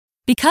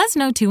Because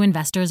no two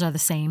investors are the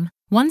same,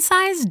 one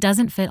size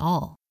doesn't fit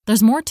all.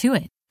 There's more to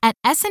it. At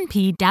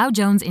S&P Dow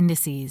Jones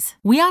Indices,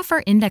 we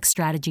offer index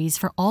strategies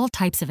for all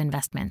types of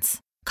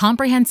investments.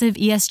 Comprehensive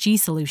ESG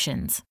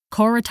solutions,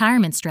 core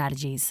retirement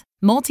strategies,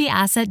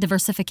 multi-asset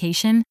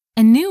diversification,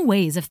 and new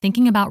ways of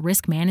thinking about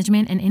risk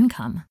management and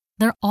income.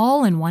 They're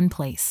all in one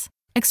place.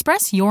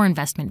 Express your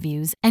investment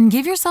views and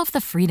give yourself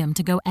the freedom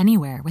to go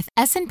anywhere with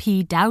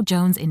S&P Dow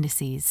Jones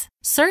Indices.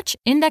 Search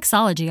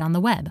Indexology on the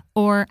web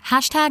or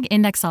hashtag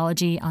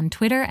Indexology on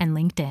Twitter and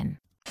LinkedIn.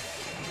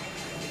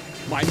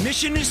 My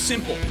mission is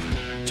simple,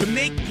 to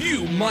make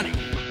you money.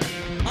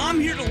 I'm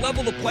here to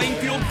level the playing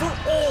field for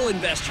all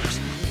investors.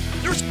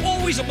 There's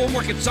always a bull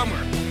market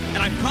somewhere, and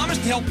I promise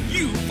to help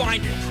you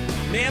find it.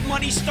 Mad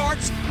Money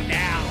starts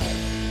now.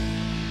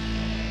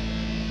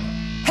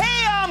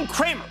 Hey, I'm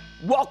Cramer.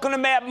 Welcome to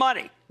Mad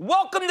Money.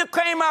 Welcome to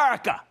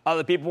Cramerica.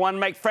 Other people want to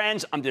make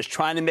friends. I'm just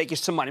trying to make you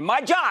some money.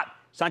 My job,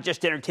 it's not just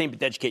to entertain, but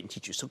to educate and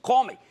teach you. So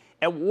call me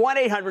at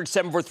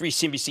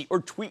 1-800-743-CNBC or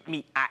tweet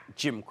me at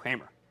Jim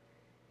Cramer.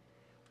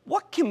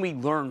 What can we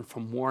learn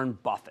from Warren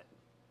Buffett?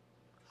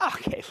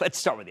 Okay, let's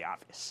start with the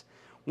obvious.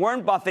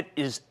 Warren Buffett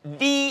is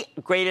the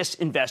greatest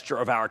investor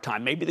of our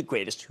time, maybe the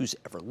greatest who's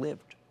ever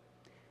lived.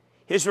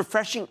 His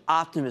refreshing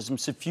optimism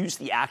suffused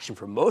the action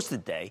for most of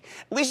the day,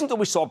 at least until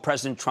we saw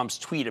President Trump's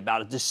tweet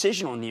about a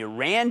decision on the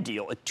Iran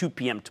deal at 2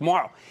 p.m.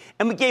 tomorrow.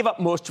 And we gave up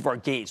most of our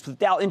gains, with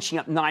Dow inching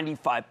up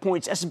 95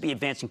 points, S&P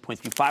advancing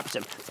 0.35%,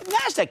 but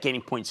NASDAQ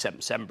gaining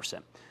 0.77%.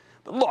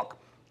 But look,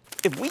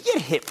 if we get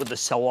hit with a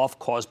sell-off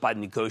caused by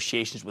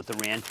negotiations with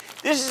Iran,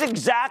 this is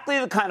exactly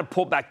the kind of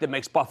pullback that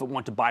makes Buffett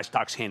want to buy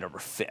stocks hand over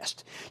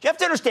fist. You have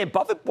to understand,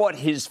 Buffett bought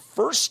his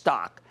first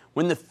stock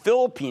when the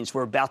Philippines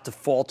were about to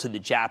fall to the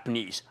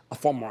Japanese, a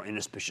far more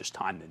inauspicious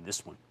time than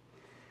this one.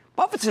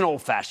 Buffett's an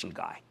old-fashioned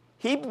guy.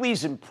 He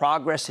believes in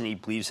progress and he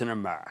believes in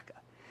America.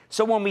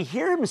 So when we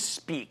hear him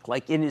speak,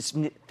 like in his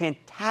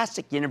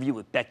fantastic interview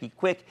with Becky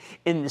Quick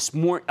this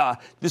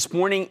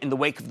morning in the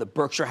wake of the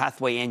Berkshire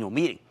Hathaway annual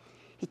meeting,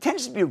 he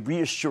tends to be a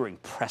reassuring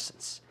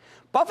presence.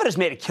 Buffett has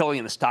made a killing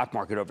in the stock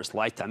market over his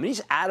lifetime, and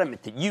he's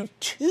adamant that you,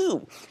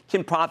 too,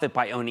 can profit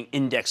by owning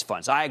index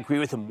funds. I agree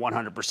with him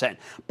 100%.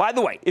 By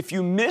the way, if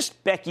you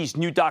missed Becky's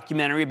new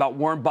documentary about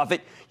Warren Buffett,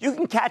 you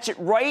can catch it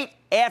right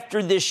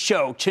after this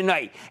show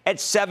tonight at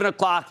 7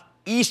 o'clock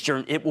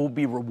Eastern. It will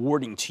be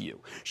rewarding to you.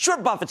 Sure,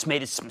 Buffett's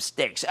made some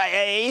mistakes.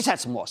 He's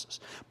had some losses.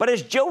 But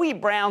as Joey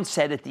Brown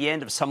said at the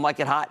end of Some Like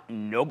It Hot,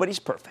 nobody's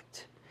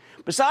perfect.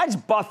 Besides,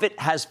 Buffett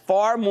has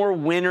far more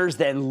winners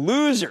than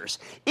losers,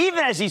 even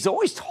as he's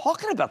always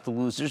talking about the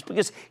losers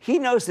because he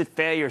knows that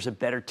failure is a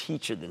better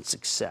teacher than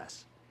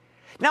success.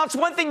 Now, it's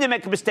one thing to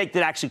make a mistake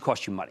that actually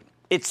costs you money.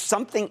 It's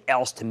something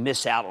else to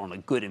miss out on a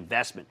good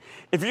investment.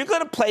 If you're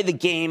going to play the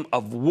game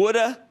of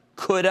woulda,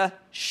 coulda,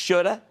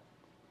 shoulda,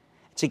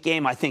 it's a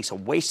game I think is a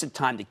waste of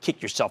time to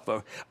kick yourself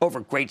over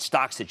great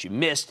stocks that you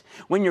missed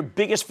when your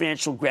biggest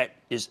financial regret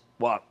is,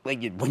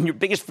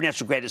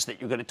 that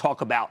you're going to talk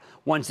about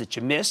ones that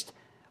you missed.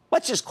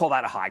 Let's just call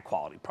that a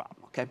high-quality problem,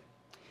 okay?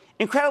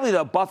 Incredibly,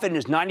 though, Buffett and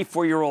his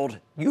 94-year-old,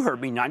 you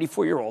heard me,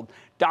 94-year-old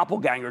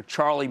doppelganger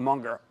Charlie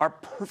Munger are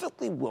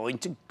perfectly willing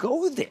to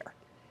go there.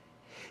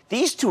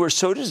 These two are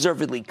so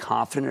deservedly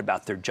confident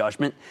about their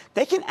judgment,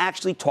 they can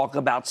actually talk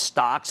about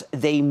stocks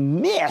they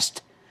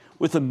missed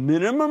with a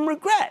minimum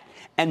regret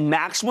and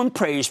maximum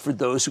praise for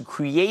those who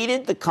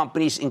created the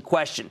companies in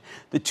question,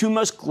 the two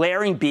most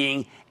glaring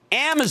being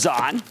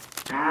Amazon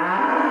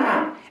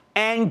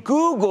and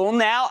Google,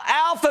 now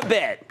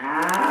Alphabet.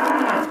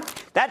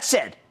 That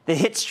said, the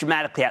hits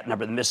dramatically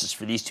outnumber the misses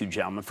for these two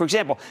gentlemen. For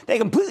example, they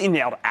completely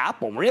nailed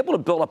Apple and were able to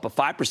build up a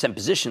 5%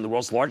 position in the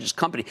world's largest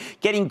company,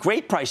 getting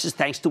great prices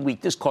thanks to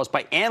weakness caused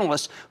by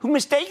analysts who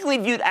mistakenly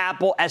viewed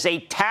Apple as a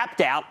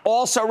tapped-out,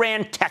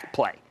 also-ran tech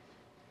play.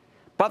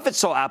 Buffett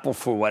saw Apple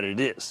for what it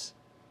is,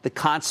 the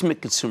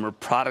consummate consumer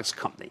products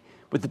company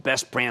with the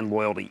best brand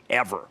loyalty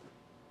ever.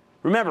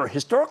 Remember,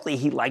 historically,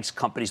 he likes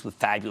companies with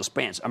fabulous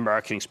brands.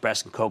 American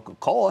Express and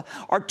Coca-Cola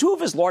are two of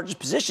his largest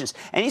positions,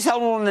 and he's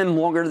held on to them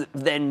longer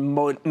than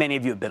many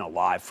of you have been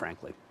alive,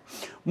 frankly.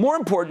 More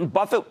important,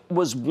 Buffett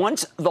was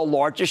once the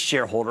largest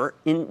shareholder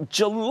in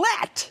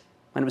Gillette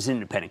when it was an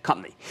independent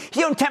company.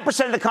 He owned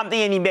 10% of the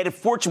company, and he made a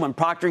fortune when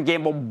Procter &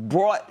 Gamble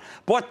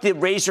bought the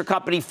razor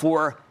company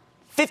for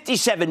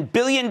 $57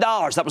 billion.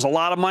 That was a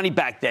lot of money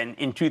back then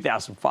in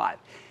 2005.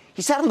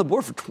 He sat on the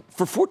board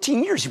for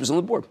 14 years. He was on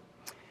the board.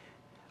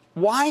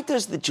 Why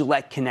does the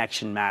Gillette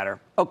connection matter?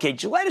 Okay,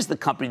 Gillette is the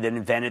company that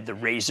invented the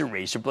razor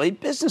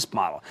blade business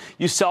model.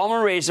 You sell them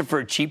a razor for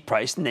a cheap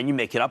price, and then you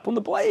make it up on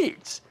the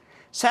blades.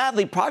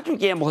 Sadly, Procter &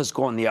 Gamble has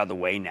gone the other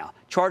way now,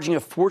 charging a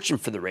fortune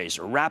for the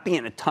razor, wrapping it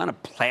in a ton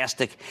of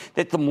plastic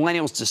that the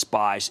millennials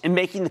despise, and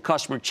making the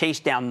customer chase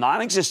down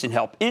non-existent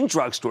help in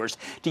drugstores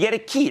to get a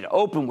key to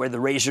open where the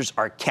razors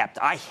are kept.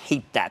 I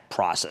hate that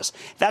process.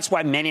 That's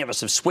why many of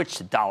us have switched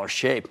to Dollar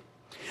Shave.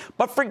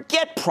 But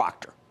forget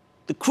Procter.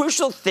 The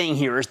crucial thing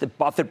here is that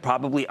Buffett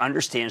probably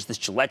understands this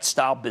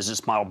Gillette-style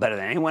business model better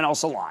than anyone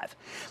else alive.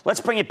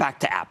 Let's bring it back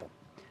to Apple.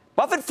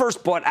 Buffett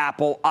first bought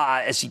Apple,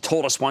 as he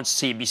told us once,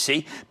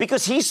 CNBC,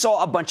 because he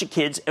saw a bunch of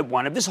kids at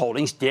one of his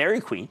holdings, Dairy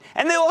Queen,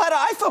 and they all had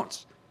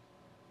iPhones.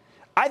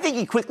 I think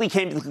he quickly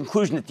came to the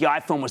conclusion that the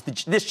iPhone was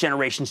this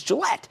generation's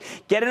Gillette.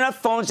 Get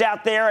enough phones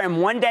out there,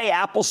 and one day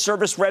Apple's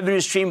service revenue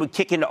stream would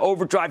kick into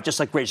overdrive just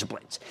like razor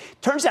blades.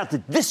 Turns out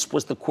that this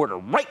was the quarter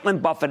right when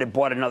Buffett had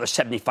bought another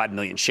 75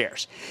 million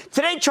shares.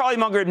 Today, Charlie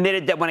Munger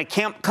admitted that when it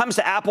comes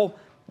to Apple,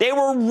 they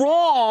were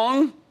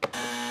wrong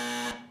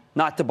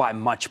not to buy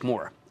much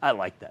more. I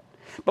like that.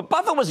 But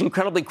Buffett was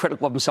incredibly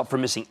critical of himself for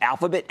missing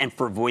Alphabet and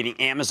for avoiding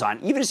Amazon,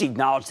 even as he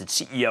acknowledged that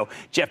CEO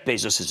Jeff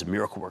Bezos is a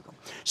miracle worker.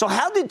 So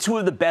how did two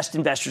of the best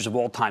investors of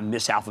all time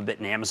miss Alphabet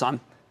and Amazon?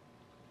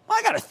 Well,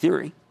 I got a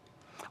theory.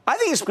 I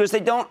think it's because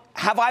they don't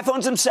have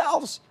iPhones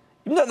themselves,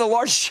 even though they're the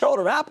largest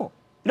shareholder of Apple.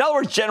 In other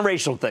words,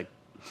 generational thing.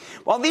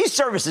 While these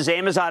services,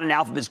 Amazon and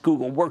Alphabet's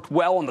Google, worked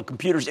well on the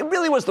computers, it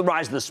really was the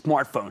rise of the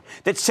smartphone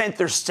that sent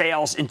their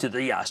sales into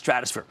the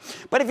stratosphere.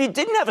 But if you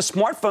didn't have a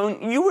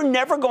smartphone, you were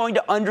never going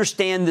to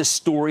understand this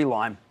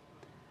storyline.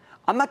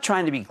 I'm not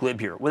trying to be glib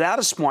here. Without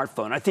a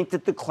smartphone, I think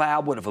that the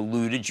cloud would have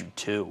eluded you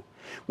too.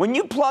 When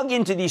you plug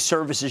into these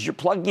services, you're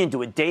plugging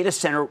into a data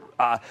center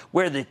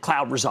where the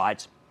cloud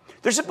resides.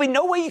 There's simply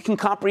no way you can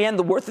comprehend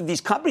the worth of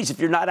these companies if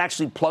you're not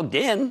actually plugged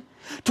in.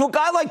 To a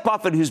guy like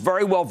Buffett, who's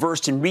very well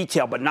versed in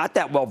retail, but not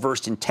that well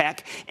versed in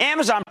tech,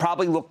 Amazon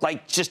probably looked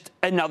like just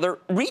another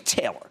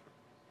retailer.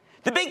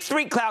 The big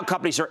three cloud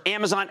companies are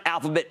Amazon,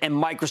 Alphabet, and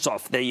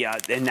Microsoft.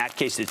 In that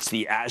case, it's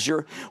the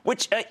Azure,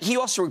 which he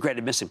also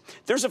regretted missing.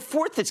 There's a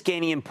fourth that's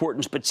gaining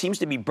importance, but seems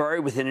to be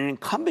buried within an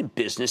incumbent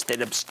business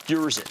that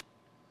obscures it,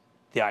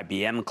 the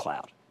IBM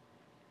cloud.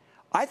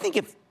 I think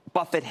if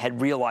Buffett had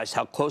realized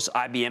how close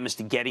IBM is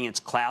to getting its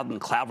cloud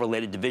and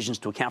cloud-related divisions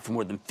to account for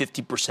more than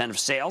 50% of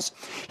sales,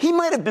 he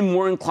might have been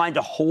more inclined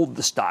to hold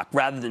the stock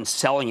rather than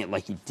selling it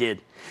like he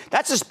did.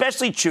 That's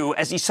especially true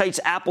as he cites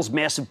Apple's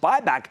massive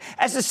buyback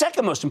as the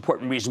second most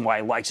important reason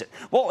why he likes it.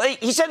 Well,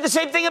 he said the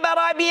same thing about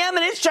IBM and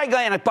its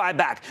gigantic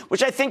buyback,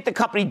 which I think the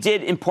company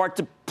did in part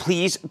to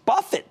please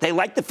Buffett. They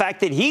liked the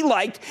fact that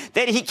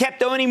he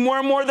kept owning more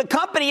and more of the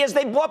company as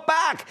they bought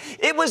back.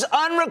 It was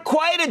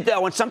unrequited,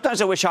 though, and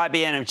sometimes I wish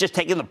IBM had just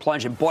taken the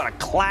plunge and bought a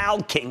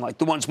cloud king like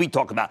the ones we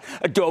talk about.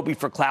 Adobe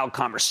for cloud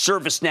commerce,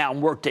 ServiceNow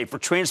and Workday for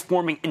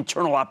transforming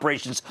internal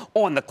operations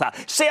on the cloud,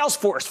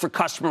 Salesforce for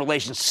customer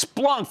relations,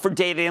 Splunk for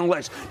data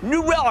analytics,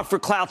 New Relic for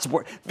cloud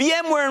support,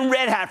 VMware and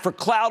Red Hat for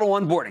cloud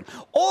onboarding.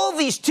 All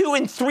these 2-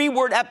 and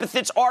 3-word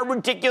epithets are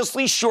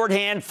ridiculously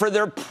shorthand for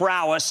their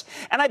prowess,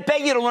 and I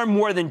beg you to learn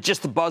more than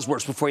just the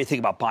buzzwords before you think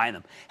about buying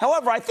them.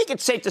 However, I think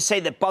it's safe to say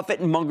that Buffett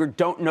and Munger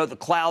don't know the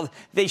cloud.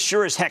 They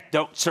sure as heck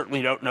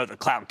certainly don't know the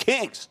cloud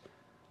kings.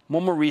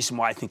 One more reason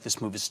why I think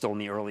this move is still in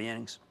the early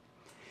innings.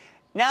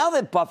 Now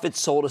that Buffett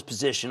sold his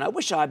position, I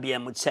wish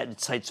IBM would set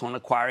its sights on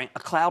acquiring a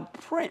cloud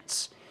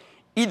prince.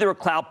 Either a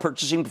cloud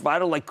purchasing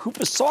provider like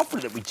Coupa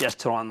Software that we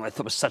just hit on, I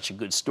thought was such a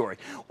good story,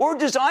 or a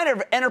designer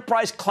of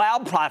enterprise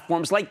cloud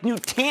platforms like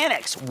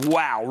Nutanix.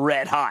 Wow,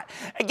 red hot.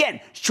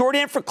 Again,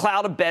 shorthand for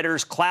cloud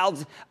embedders,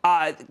 clouds,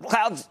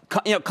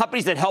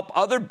 companies that help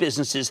other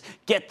businesses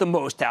get the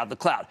most out of the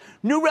cloud.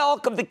 New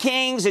Relic of the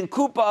kings and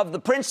Coupa of the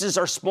princes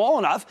are small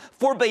enough,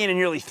 $4 billion and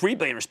nearly $3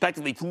 billion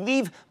respectively, to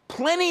leave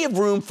plenty of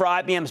room for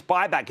IBM's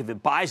buyback if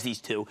it buys these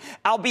two,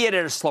 albeit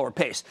at a slower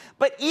pace.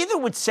 But either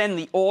would send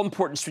the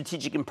all-important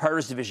strategic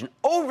imperatives division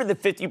over the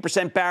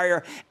 50%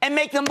 barrier and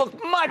make them look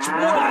much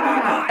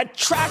more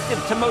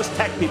attractive to most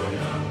tech people.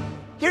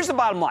 Here's the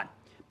bottom line.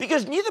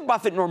 Because neither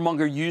Buffett nor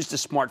Munger used a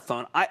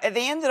smartphone,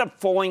 they ended up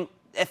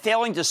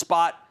failing to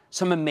spot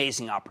some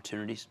amazing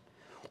opportunities.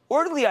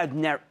 Ordinarily,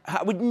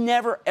 I would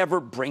never, ever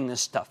bring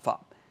this stuff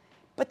up.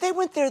 But they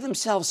went there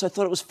themselves, so I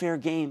thought it was fair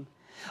game.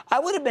 I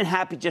would have been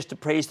happy just to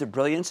praise their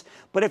brilliance,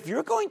 but if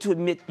you're going to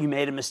admit you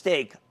made a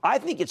mistake, I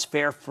think it's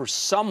fair for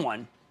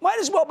someone, might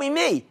as well be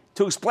me,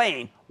 to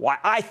explain why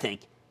I think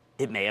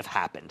it may have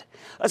happened.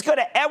 Let's go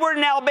to Edward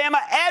in Alabama.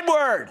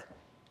 Edward!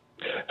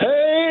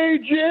 Hey,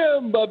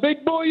 Jim, a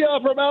big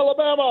booyah from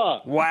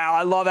Alabama. Wow,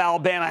 I love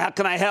Alabama. How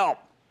can I help?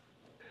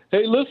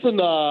 Hey,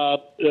 listen,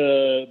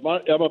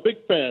 I'm a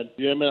big fan,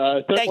 Jim, and I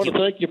want to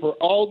thank you for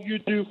all you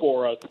do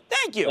for us.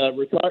 Thank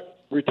you.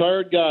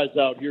 Retired guys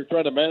out here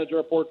trying to manage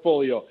our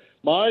portfolio.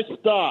 My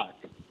stock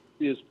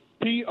is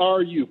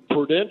PRU,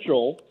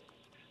 Prudential,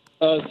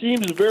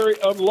 seems very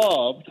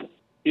unloved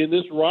in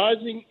this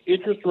rising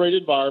interest rate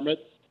environment.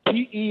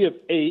 PE of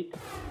 8,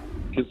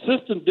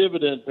 consistent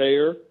dividend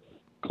payer,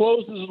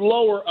 closes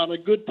lower on a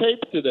good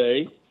tape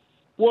today.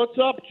 What's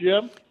up,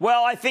 Jim?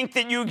 Well, I think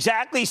that you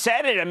exactly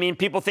said it. I mean,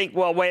 people think,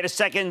 well, wait a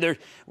second,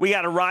 we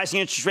got a rising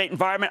interest rate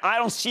environment. I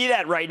don't see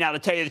that right now, to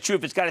tell you the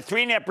truth. It's got a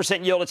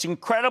 3.5% yield. It's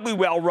incredibly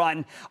well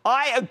run.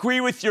 I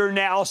agree with your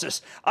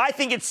analysis. I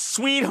think it's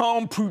sweet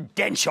home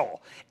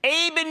Prudential.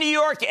 Abe in New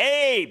York.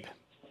 Abe.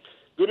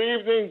 Good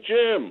evening,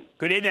 Jim.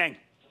 Good evening.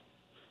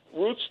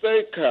 Root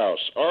Steakhouse,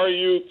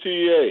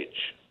 RUTH,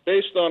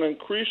 based on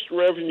increased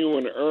revenue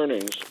and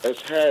earnings,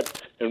 has had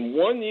in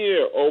 1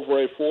 year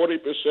over a 40%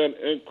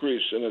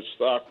 increase in its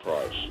stock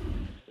price.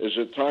 Is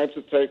it time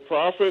to take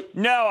profit?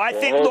 No, I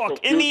think,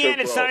 look, in the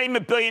end, it's not even a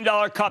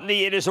billion-dollar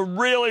company. It is a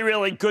really,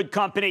 really good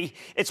company.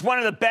 It's one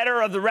of the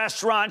better of the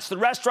restaurants. The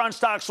restaurant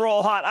stocks are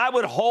all hot. I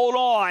would hold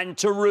on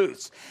to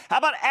Ruth's. How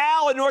about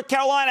Al in North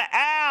Carolina?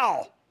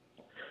 Al.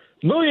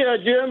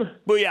 Booyah, Jim.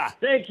 Booyah.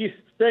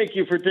 Thank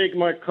you for taking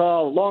my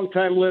call.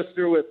 Long-time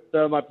listener with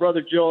my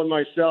brother Joe and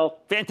myself.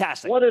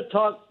 Fantastic. Wanted to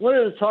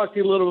talk to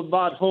you a little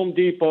about Home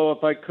Depot,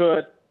 if I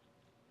could.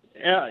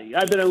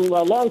 I've been a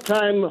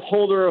long-time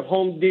holder of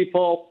Home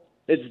Depot.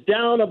 It's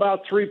down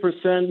about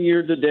 3%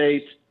 year to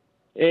date,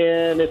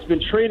 and it's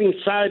been trading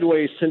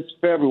sideways since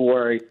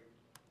February.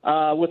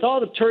 With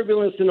all the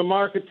turbulence in the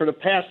market for the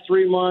past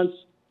 3 months,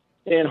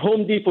 and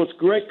Home Depot's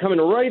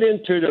coming right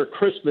into their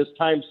Christmas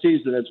time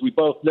season, as we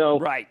both know.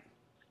 Right.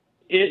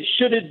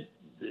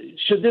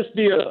 Should this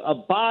be a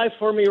buy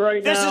for me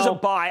right now? This is a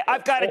buy.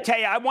 I've got to tell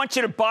you, I want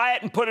you to buy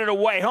it and put it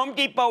away. Home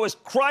Depot is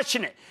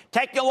crushing it.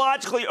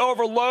 Technologically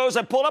over lows.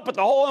 I pulled up with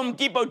the whole Home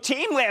Depot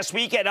team last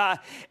week at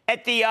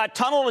the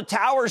Tunnel to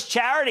Towers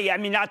charity. I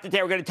mean, not that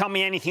they were going to tell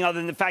me anything other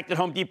than the fact that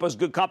Home Depot is a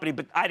good company,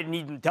 but I didn't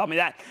need them to tell me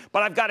that.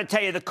 But I've got to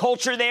tell you, the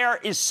culture there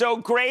is so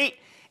great,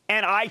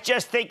 and I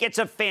just think it's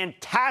a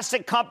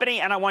fantastic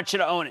company, and I want you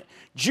to own it.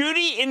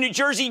 Judy in New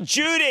Jersey.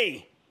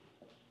 Judy.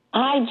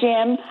 Hi,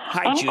 Jim.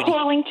 Hi, Judy.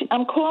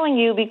 I'm calling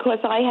you because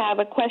I have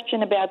a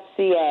question about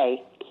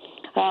CA.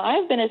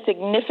 I've been a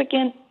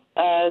significant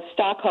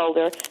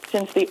stockholder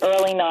since the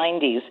early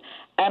 90s,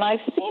 and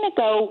I've seen it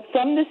go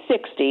from the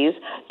 60s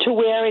to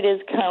where it is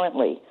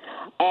currently.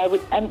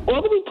 And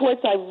all the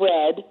reports I've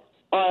read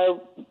are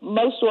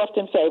most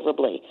often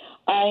favorably.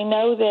 I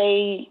know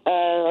they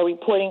are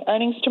reporting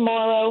earnings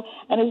tomorrow,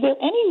 and is there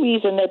any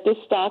reason that this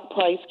stock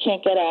price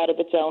can't get out of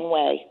its own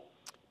way?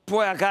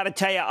 Boy, I got to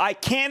tell you, I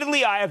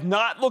have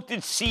not looked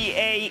at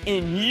CA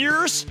in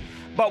years,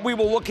 but we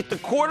will look at the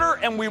quarter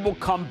and we will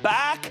come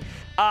back.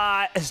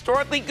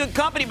 Historically good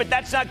company, but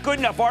that's not good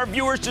enough. Our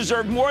viewers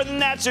deserve more than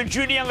that. So,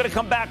 Judy, I'm going to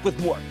come back with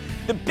more.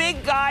 The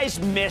big guys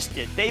missed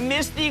it. They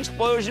missed the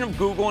explosion of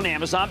Google and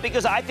Amazon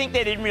because I think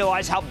they didn't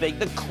realize how big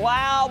the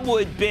cloud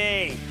would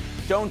be.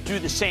 Don't do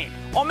the same.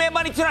 On Mad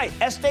Money tonight,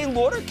 Estee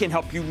Lauder can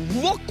help you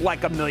look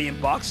like $1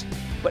 million, but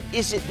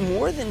is it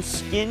more than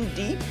skin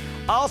deep?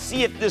 I'll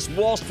see if this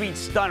Wall Street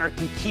stunner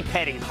can keep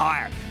heading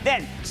higher.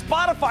 Then,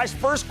 Spotify's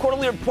first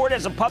quarterly report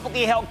as a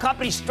publicly held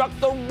company struck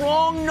the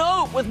wrong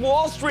note with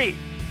Wall Street.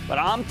 But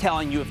I'm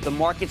telling you, if the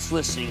market's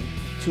listening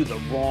to the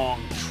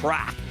wrong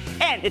track.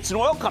 And it's an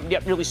oil company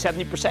up nearly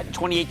 70% in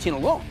 2018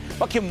 alone.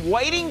 But can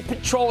Whiting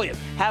Petroleum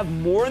have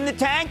more in the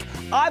tank?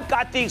 I've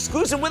got the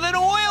exclusive with an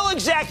oil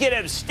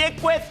executive.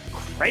 Stick with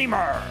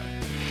Cramer.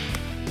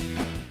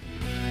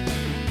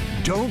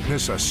 Don't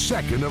miss a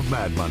second of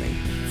Mad Money.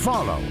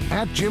 Follow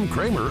 @Jim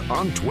Cramer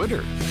on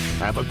Twitter.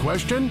 Have a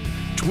question?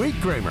 Tweet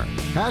Cramer.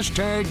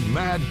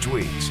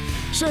 #MadTweets.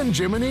 Send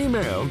Jim an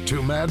email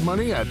to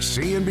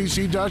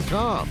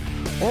madmoney@cnbc.com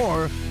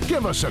or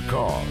give us a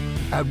call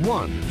at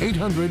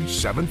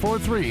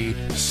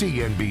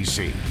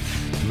 1-800-743-CNBC.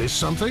 Miss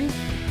something?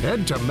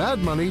 Head to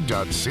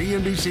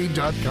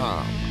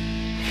madmoney.cnbc.com.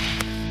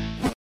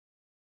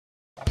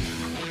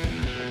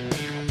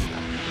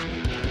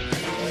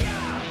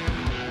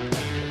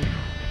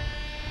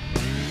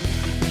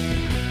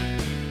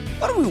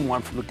 What do we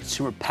want from a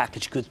consumer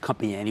packaged goods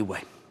company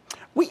anyway?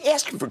 We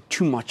asking for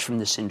too much from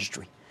this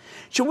industry.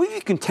 Should we be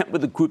content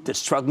with a group that's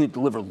struggling to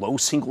deliver low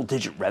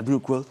single-digit revenue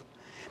growth?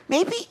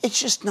 Maybe it's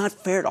just not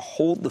fair to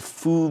hold the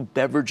food,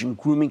 beverage, and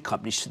grooming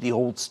companies to the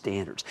old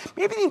standards.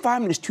 Maybe the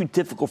environment is too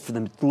difficult for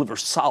them to deliver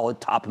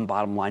solid top and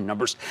bottom line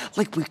numbers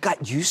like we've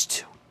got used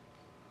to.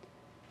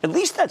 At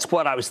least that's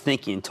what I was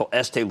thinking until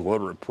Estee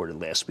Lauder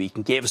reported last week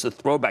and gave us a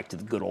throwback to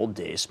the good old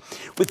days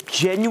with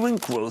genuine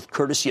growth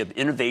courtesy of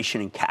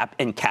innovation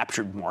and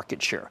captured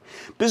market share.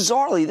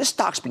 Bizarrely, this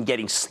stock's been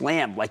getting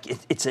slammed like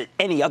it's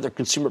any other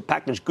consumer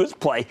packaged goods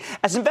play,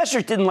 as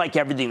investors didn't like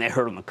everything they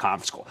heard on the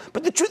conference call.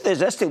 But the truth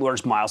is, Estee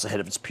Lauder's miles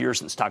ahead of its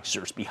peers, and the stock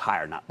deserves to be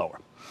higher, not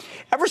lower.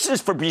 Ever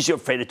since Fabrizio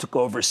Freda took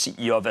over as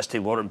CEO of Estee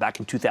Lauder back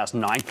in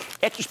 2009,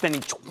 after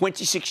spending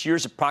 26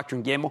 years at Procter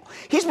 & Gamble,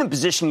 he's been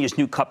positioning his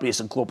new company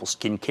as a global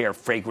skincare,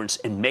 fragrance,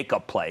 and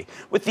makeup play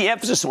with the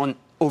emphasis on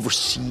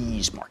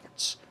overseas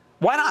markets.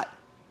 Why not?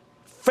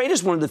 Freda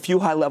is one of the few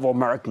high-level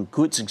American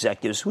goods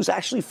executives who's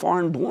actually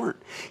foreign-born.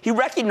 He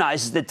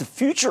recognizes that the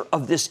future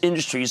of this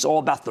industry is all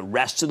about the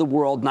rest of the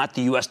world, not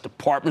the U.S.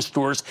 department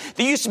stores.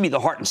 They used to be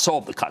the heart and soul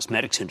of the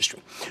cosmetics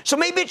industry. So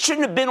maybe it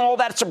shouldn't have been all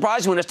that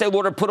surprising when Estee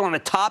Lauder put on a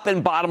top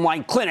and bottom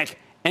line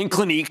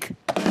clinique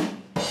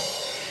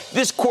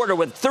this quarter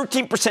with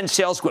 13%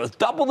 sales growth,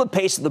 double the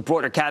pace of the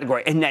broader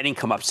category, and net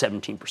income up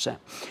 17%.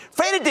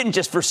 Freda didn't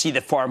just foresee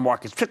that foreign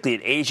markets,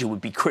 particularly in Asia, would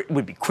be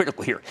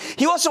critical here.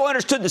 He also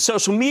understood that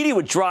social media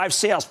would drive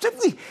sales,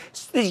 particularly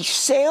the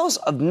sales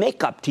of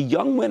makeup to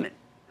young women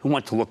who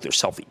want to look their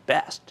selfie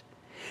best.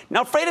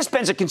 Now, Freda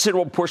spends a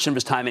considerable portion of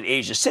his time in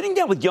Asia, sitting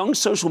down with young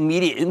social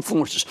media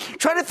influencers,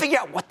 trying to figure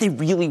out what they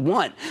really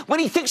want. When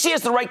he thinks he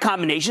has the right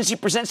combinations, he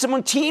presents them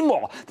on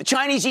Tmall, the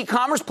Chinese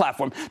e-commerce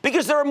platform,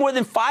 because there are more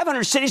than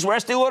 500 cities where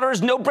Estee Lauder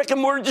has no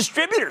brick-and-mortar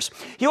distributors.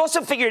 He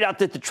also figured out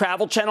that the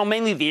travel channel,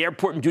 mainly the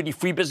airport and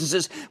duty-free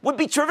businesses, would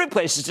be terrific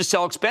places to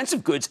sell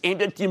expensive goods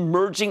aimed at the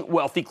emerging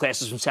wealthy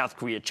classes from South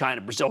Korea,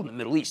 China, Brazil, and the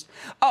Middle East.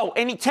 Oh,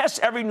 and he tests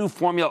every new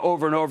formula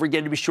over and over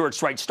again to be sure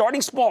it's right,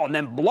 starting small and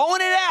then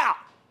blowing it out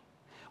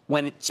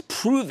when it's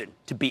proven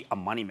to be a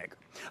moneymaker.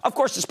 Of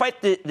course,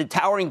 despite the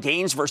towering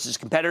gains versus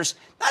competitors,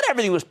 not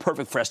everything was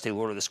perfect for Estee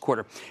Lauder this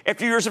quarter.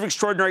 After years of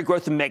extraordinary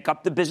growth in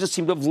makeup, the business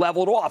seemed to have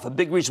leveled off, a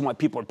big reason why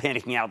people are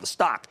panicking out of the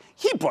stock.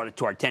 He brought it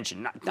to our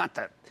attention,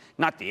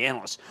 not the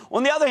analysts.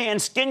 On the other hand,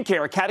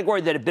 skincare, a category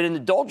that had been in the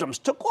doldrums,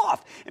 took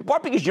off, in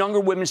part because younger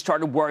women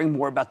started worrying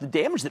more about the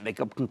damage that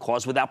makeup can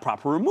cause without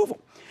proper removal.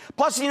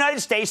 Plus, in the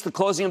United States, the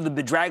closing of the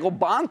bedraggled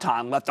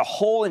Bon-Ton left a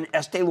hole in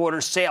Estee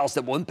Lauder's sales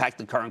that will impact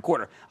the current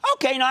quarter.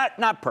 Okay,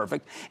 not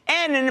perfect.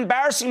 And an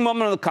embarrassing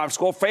moment on the conference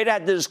call, Freda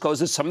had to disclose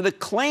that some of the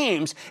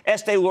claims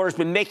Estee Lauder's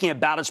been making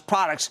about its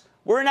products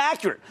were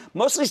inaccurate,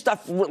 mostly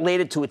stuff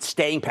related to its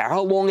staying power,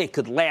 how long it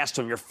could last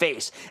on your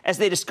face. As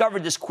they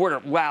discovered this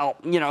quarter, well,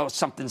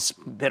 something's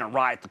been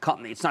awry at the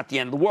company. It's not the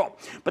end of the world.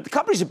 But the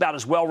company's about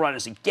as well run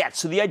as it gets.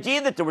 So the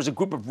idea that there was a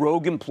group of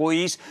rogue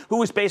employees who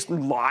was basically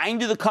lying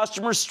to the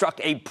customers struck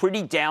a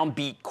pretty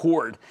downbeat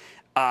chord.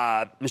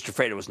 Mr.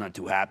 Freda was not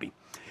too happy.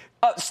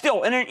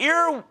 Still, in an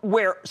era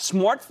where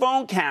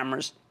smartphone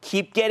cameras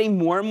keep getting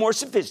more and more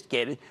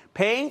sophisticated,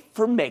 paying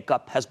for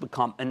makeup has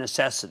become a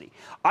necessity.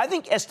 I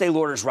think Estee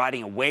Lauder is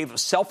riding a wave of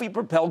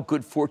selfie-propelled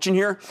good fortune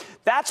here.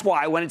 That's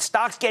why when its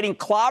stock's getting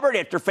clobbered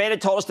after Freda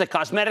told us that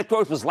cosmetic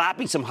growth was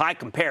lapping some high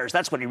compares,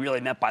 that's what he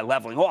really meant by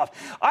leveling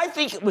off, I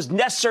think it was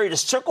necessary to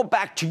circle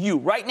back to you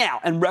right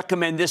now and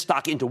recommend this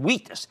stock into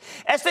weakness.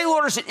 Estee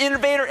Lauder is an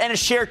innovator and a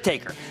share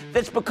taker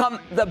that's become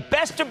the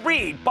best of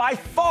breed by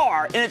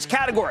far in its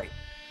category.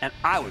 And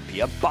I would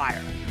be a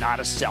buyer, not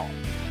a seller.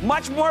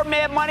 Much more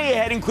Mad Money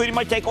ahead, including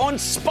my take on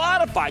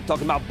Spotify,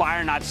 talking about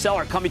buyer, not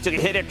seller. Company took a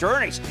hit after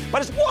earnings.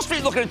 But is Wall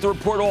Street looking at the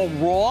report all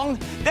wrong?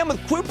 Then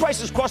with crude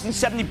prices crossing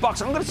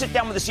 $70, I'm going to sit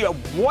down with the CEO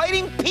of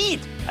Whiting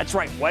Pete. That's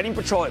right, Whiting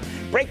Petroleum.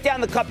 Break down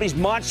the company's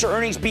monster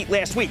earnings beat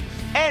last week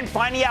and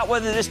finding out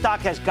whether this stock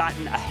has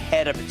gotten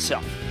ahead of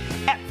itself.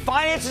 At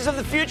Finances of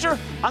the Future,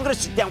 I'm going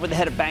to sit down with the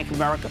head of Bank of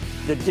America,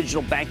 the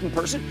digital banking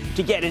person,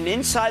 to get an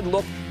inside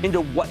look into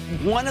what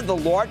one of the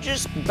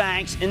largest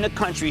banks in the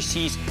country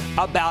sees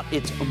about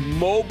its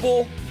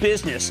mobile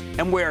business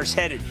and where it's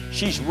headed.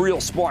 She's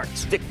real smart.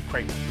 Stick with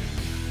Cramer.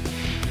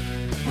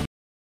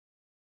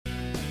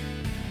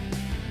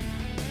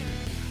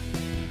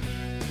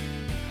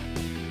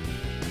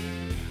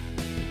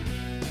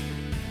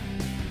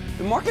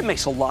 The market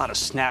makes a lot of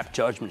snap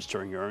judgments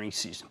during your earnings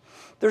season.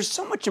 There's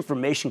so much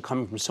information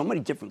coming from so many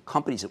different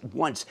companies at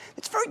once.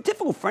 It's very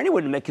difficult for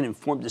anyone to make an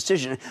informed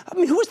decision. I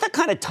mean, who has that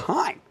kind of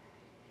time?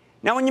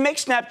 Now, when you make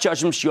snap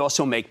judgments, you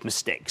also make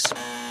mistakes.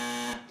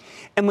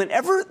 And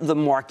whenever the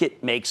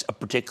market makes a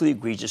particularly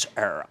egregious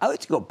error, I like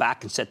to go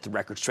back and set the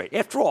record straight.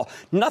 After all,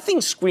 nothing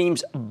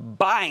screams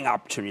buying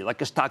opportunity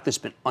like a stock that's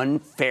been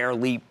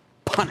unfairly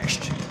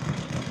punished.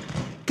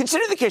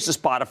 Consider the case of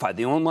Spotify,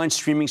 the online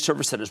streaming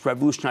service that has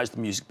revolutionized the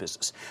music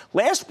business.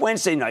 Last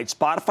Wednesday night,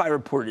 Spotify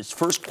reported its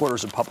first quarter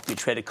as a publicly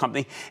traded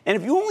company, and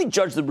if you only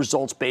judge the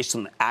results based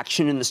on the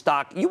action in the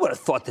stock, you would have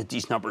thought that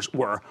these numbers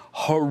were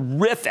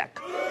horrific.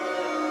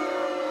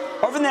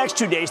 Over the next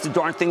 2 days, the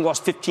darn thing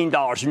lost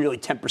 $15 and nearly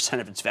 10%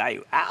 of its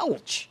value.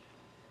 Ouch.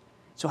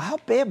 So how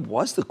bad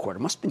was the quarter?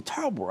 Must have been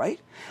terrible,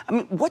 right? I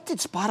mean, what did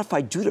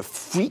Spotify do to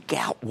freak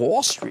out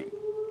Wall Street?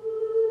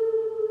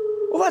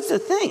 Well, that's the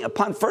thing.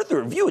 Upon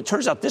further review, it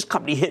turns out this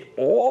company hit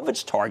all of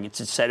its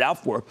targets it set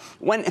out for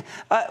when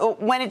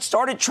it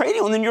started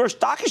trading on the New York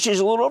Stock Exchange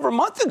a little over a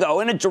month ago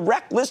in a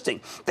direct listing.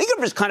 Think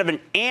of it as kind of an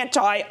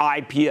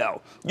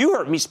anti-IPO. You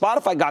heard me.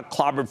 Spotify got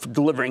clobbered for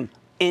delivering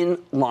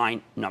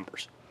in-line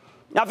numbers.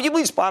 Now, if you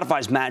believe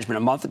Spotify's management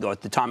a month ago at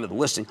the time of the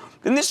listing,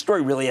 then this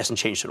story really hasn't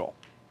changed at all.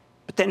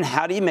 But then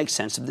how do you make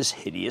sense of this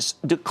hideous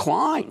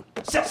decline?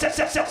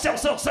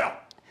 Sell.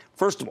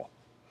 First of all,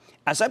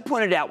 as I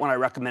pointed out when I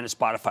recommended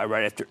Spotify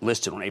right after it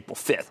listed on April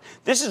 5th,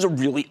 this is a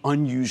really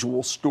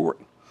unusual story.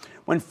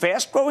 When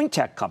fast-growing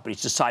tech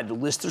companies decide to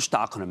list their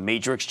stock on a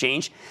major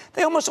exchange,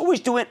 they almost always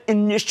do an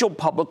initial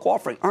public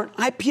offering or an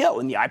IPO,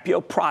 and the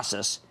IPO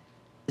process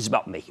is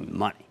about making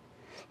money.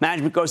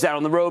 Management goes out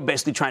on the road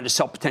basically trying to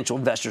sell potential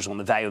investors on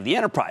the value of the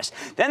enterprise.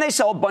 Then they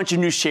sell a bunch of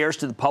new shares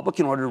to the public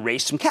in order to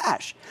raise some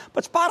cash.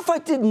 But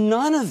Spotify did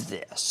none of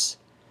this.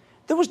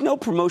 There was no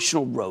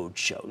promotional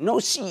roadshow, no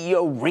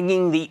CEO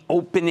ringing the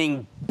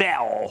opening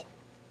bell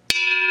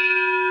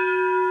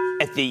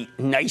at the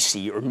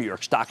NYSE, or New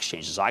York Stock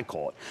Exchange, as I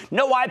call it.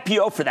 No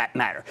IPO for that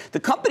matter. The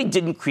company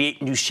didn't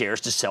create new shares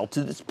to sell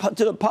to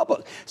the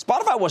public.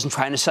 Spotify wasn't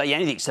trying to sell you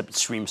anything except its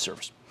stream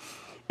service.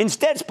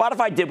 Instead,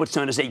 Spotify did what's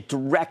known as a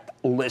direct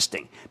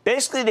listing.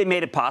 Basically, they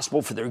made it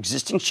possible for their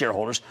existing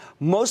shareholders,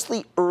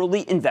 mostly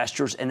early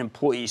investors and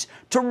employees,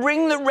 to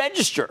ring the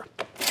register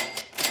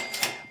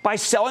by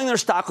selling their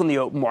stock on the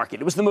open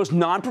market. It was the most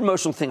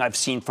non-promotional thing I've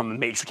seen from a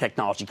major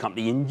technology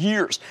company in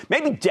years,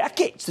 maybe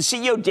decades. The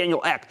CEO,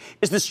 Daniel Ek,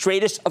 is the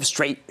straightest of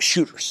straight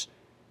shooters.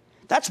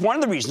 That's one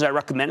of the reasons I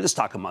recommended the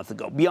stock a month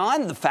ago.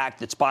 Beyond the fact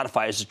that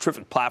Spotify is a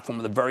terrific platform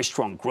with a very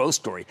strong growth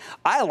story,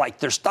 I like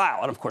their style,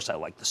 and of course I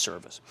like the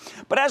service.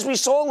 But as we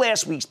saw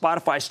last week,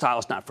 Spotify's style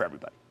is not for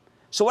everybody.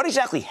 So what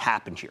exactly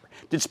happened here?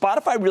 Did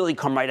Spotify really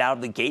come right out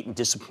of the gate and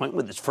disappoint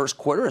with its first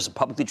quarter as a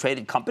publicly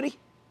traded company?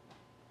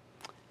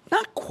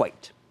 Not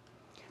quite.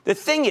 The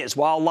thing is,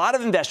 while a lot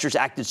of investors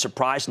acted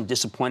surprised and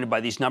disappointed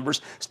by these numbers,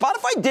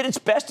 Spotify did its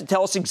best to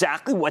tell us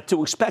exactly what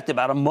to expect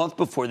about a month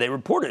before they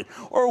reported,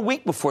 or a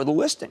week before the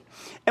listing.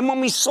 And when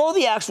we saw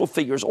the actual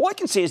figures, all I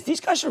can say is these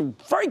guys are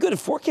very good at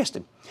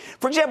forecasting.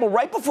 For example,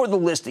 right before the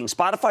listing,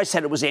 Spotify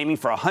said it was aiming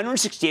for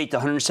 168 to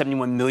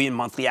 171 million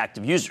monthly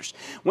active users.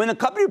 When the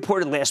company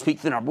reported last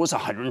week, the number was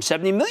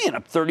 170 million,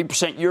 up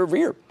 30% year over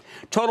year.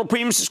 Total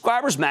premium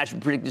subscribers,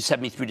 management predicted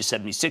 73 to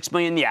 76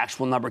 million. The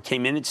actual number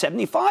came in at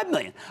 75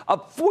 million,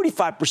 up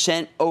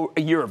 45%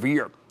 year over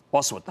year,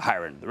 also at the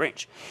higher end of the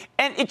range.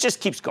 And it just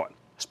keeps going.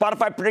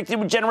 Spotify predicted it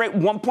would generate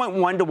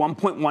 1.1 to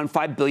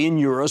 1.15 billion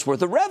euros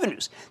worth of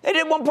revenues. They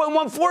did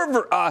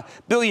 1.14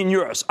 billion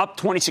euros, up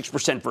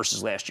 26%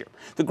 versus last year.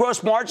 The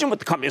gross margin, what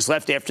the company has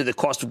left after the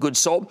cost of goods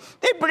sold,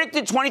 they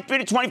predicted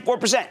 23 to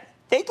 24%.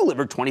 They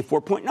delivered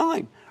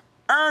 24.9.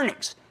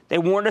 Earnings. They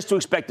warned us to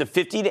expect a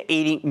 50 to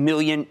 80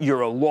 million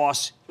euro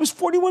loss. It was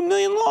 41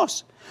 million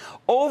loss.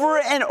 Over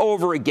and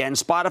over again,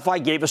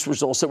 Spotify gave us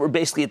results that were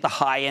basically at the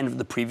high end of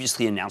the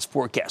previously announced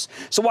forecast.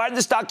 So why did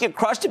the stock get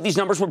crushed if these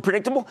numbers were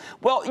predictable?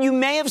 Well, you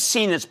may have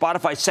seen that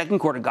Spotify's second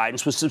quarter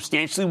guidance was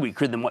substantially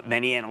weaker than what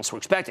many analysts were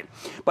expecting.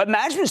 But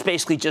management is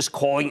basically just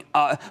calling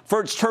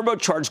for its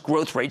turbocharged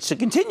growth rates to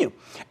continue.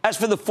 As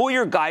for the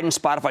full-year guidance,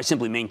 Spotify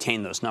simply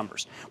maintained those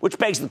numbers, which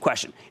begs the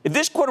question, if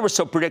this quarter was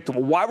so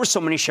predictable, why were so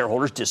many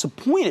shareholders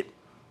disappointed?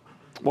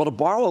 Well, to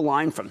borrow a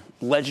line from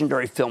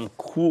legendary film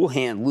Cool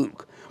Hand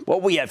Luke,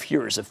 what we have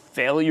here is a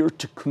failure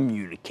to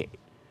communicate.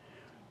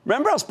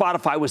 Remember how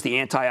Spotify was the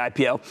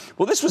anti-IPO?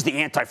 Well, this was the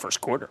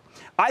anti-first quarter.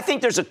 I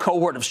think there's a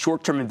cohort of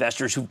short-term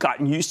investors who've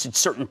gotten used to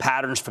certain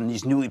patterns from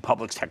these newly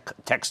public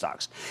tech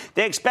stocks.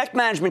 They expect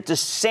management to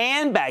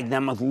sandbag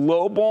them with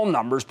lowball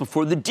numbers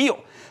before the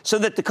deal so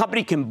that the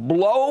company can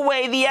blow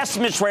away the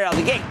estimates right out of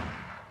the gate.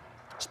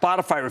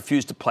 Spotify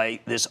refused to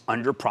play this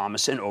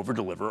under-promise and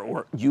over-deliver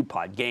or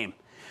UPOD game.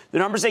 The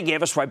numbers they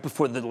gave us right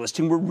before the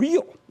listing were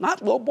real,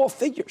 not lowball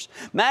figures.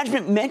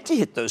 Management meant to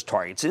hit those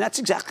targets, and that's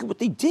exactly what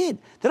they did.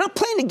 They're not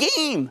playing a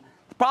game.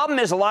 The problem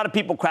is a lot of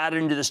people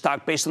crowded into the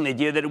stock based on the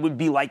idea that it would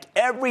be like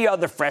every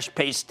other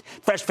fresh-faced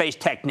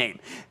tech name.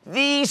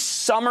 These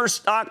summer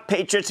stock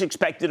patriots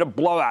expected a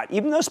blowout,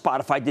 even though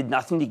Spotify did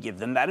nothing to give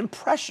them that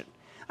impression.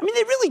 I mean,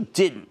 they really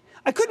didn't.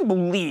 I couldn't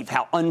believe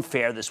how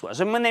unfair this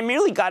was. And when they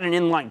merely got an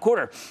inline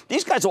quarter,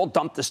 these guys all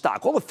dumped the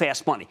stock, all the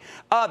fast money.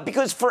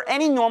 Because for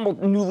any normal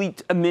newly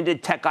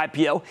minted tech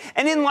IPO,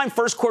 an inline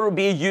first quarter would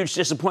be a huge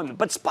disappointment.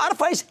 But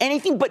Spotify is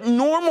anything but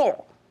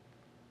normal.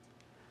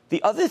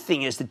 The other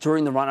thing is that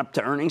during the run-up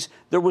to earnings,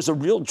 there was a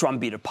real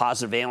drumbeat of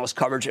positive analyst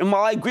coverage. And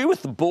while I agree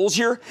with the bulls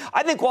here,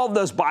 I think all of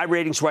those buy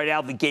ratings right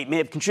out of the gate may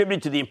have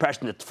contributed to the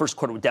impression that the first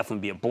quarter would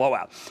definitely be a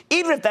blowout,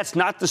 even if that's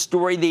not the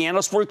story the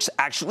analyst work's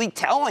actually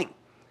telling.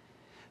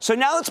 So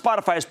now that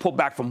Spotify has pulled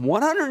back from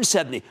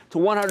 170 to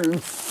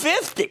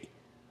 150,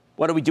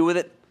 what do we do with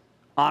it?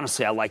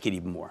 Honestly, I like it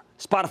even more.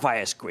 Spotify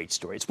has a great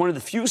story. It's one of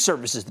the few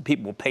services that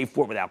people will pay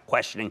for without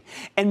questioning,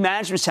 and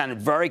management sounded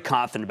very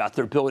confident about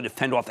their ability to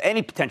fend off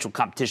any potential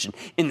competition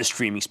in the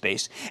streaming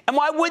space. And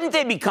why wouldn't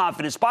they be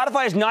confident?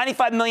 Spotify has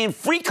 95 million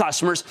free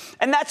customers,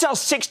 and that's how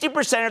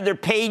 60% of their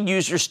paid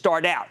users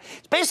start out.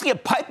 It's basically a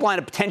pipeline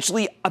of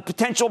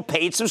potential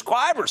paid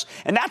subscribers,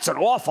 and that's an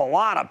awful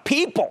lot of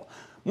people.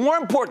 More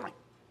importantly,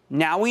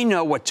 now we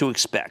know what to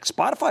expect.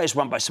 Spotify is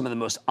run by some of the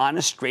most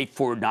honest,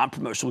 straightforward,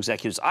 non-promotional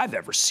executives I've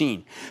ever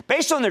seen.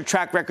 Based on their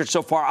track record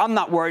so far, I'm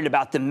not worried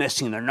about them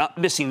missing the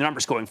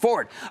numbers going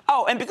forward.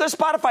 Oh, and because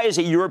Spotify is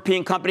a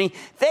European company,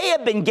 they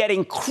have been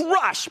getting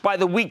crushed by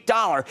the weak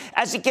dollar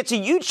as it gets a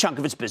huge chunk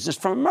of its business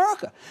from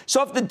America.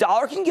 So if the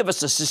dollar can give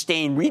us a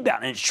sustained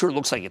rebound, and it sure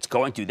looks like it's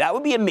going to, that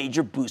would be a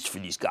major boost for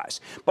these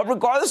guys. But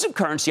regardless of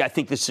currency, I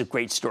think this is a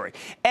great story.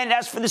 And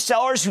as for the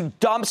sellers who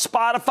dumped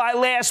Spotify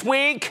last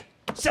week,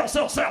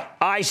 sell.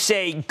 I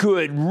say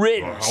good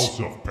riddance.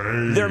 The House of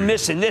Pain. They're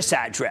missing this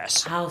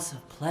address. House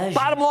of Pleasure.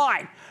 Bottom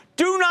line,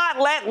 do not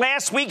let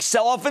last week's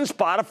sell-off in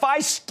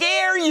Spotify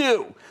scare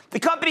you. The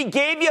company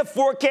gave you a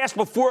forecast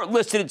before it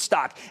listed its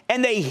stock,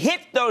 and they hit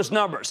those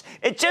numbers.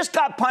 It just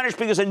got punished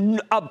because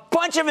a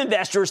bunch of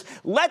investors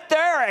let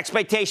their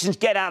expectations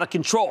get out of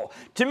control.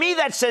 To me,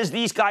 that says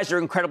these guys are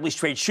incredibly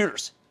straight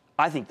shooters.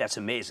 I think that's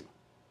amazing.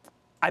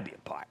 I'd be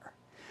a buyer.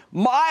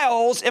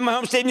 Miles in my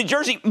home state of New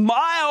Jersey.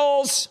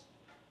 Miles.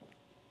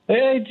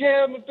 Hey,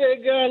 Jim, a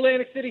big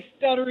Atlantic City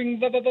stuttering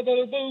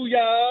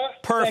booyah.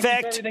 Perfect. Thank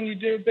you for everything you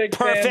do, big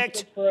Perfect.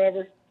 fan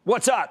forever.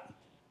 What's up?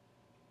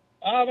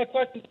 My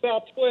question's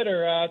about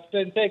Twitter. It's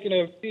been taking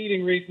a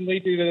beating recently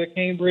due to the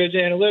Cambridge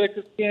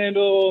Analytica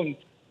scandal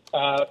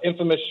and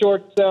infamous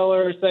short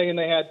sellers saying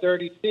they had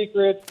dirty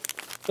secrets.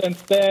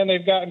 Since then,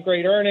 they've gotten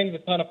great earnings, a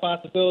ton of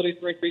possibilities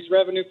for increased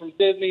revenue from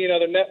Disney and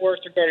other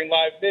networks regarding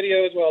live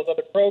video as well as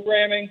other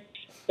programming.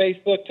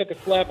 Facebook took a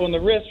slap on the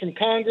wrist from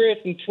Congress,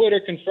 and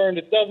Twitter confirmed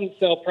it doesn't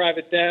sell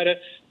private data.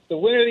 The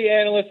winner, the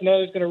analyst, and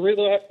others are going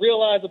to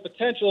realize the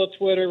potential of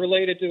Twitter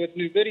related to its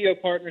new video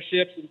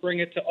partnerships and bring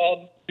it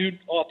to new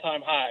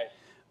all-time highs.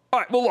 All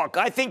right, well, look,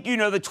 I think you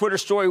know the Twitter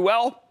story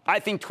well. I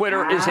think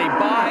Twitter is a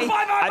buy.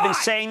 I've been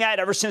saying that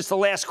ever since the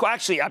last –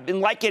 actually, I've been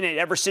liking it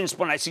ever since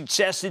when I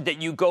suggested that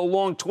you go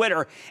long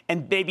Twitter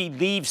and maybe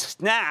leave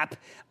Snap.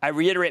 I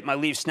reiterate my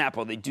leave Snap.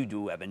 Well, they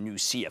do have a new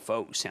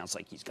CFO who sounds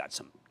like he's got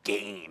some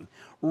game.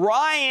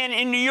 Ryan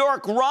in New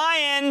York.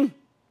 Ryan.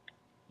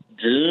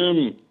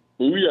 Jim.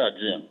 Booyah,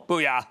 Jim.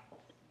 Booyah.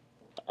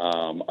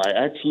 I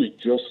actually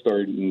just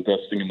started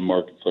investing in the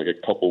markets like a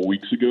couple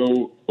weeks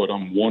ago, but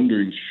I'm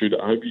wondering, should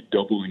I be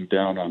doubling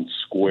down on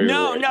Square?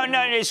 No.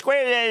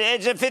 Square,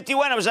 it's at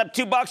 51. It was up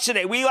 $2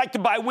 today. We like to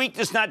buy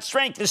weakness, not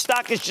strength. The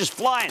stock is just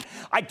flying.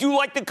 I do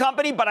like the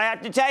company, but I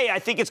have to tell you, I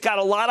think it's got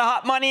a lot of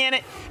hot money in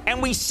it.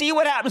 And we see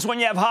what happens when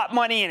you have hot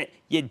money in it.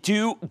 You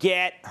do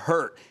get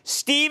hurt.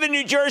 Steve in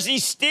New Jersey.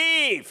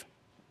 Steve.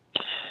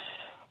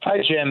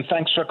 Hi, Jim.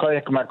 Thanks for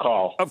taking my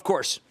call. Of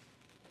course.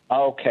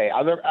 Okay.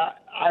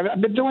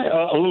 I've been doing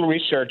a little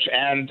research,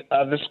 and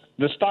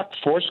the stock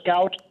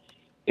Forescout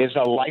is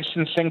a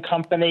licensing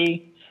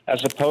company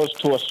as opposed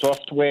to a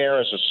software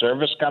as a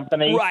service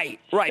company. Right.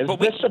 Is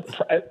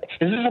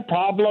this a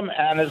problem,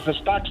 and is the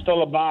stock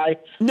still a buy?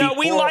 No,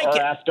 we like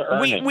it. After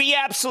earnings? We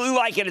absolutely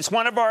like it. It's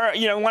one of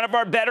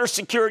our better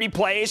security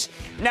plays.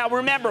 Now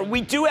remember,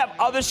 we do have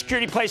other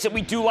security plays that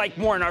we do like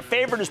more, and our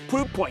favorite is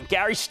Proofpoint.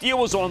 Gary Steele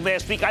was on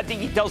last week. I think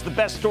he tells the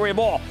best story of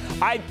all.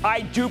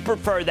 I do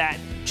prefer that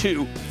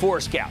to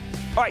Forescout.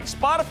 All right,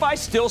 Spotify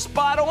still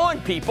spot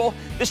on, people.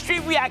 The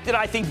street reacted,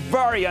 I think,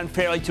 very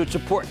unfairly to its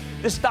report.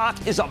 The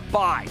stock is a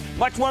buy.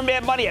 Much more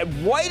Mad Money.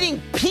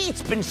 Whiting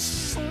Pete's been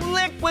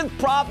slick with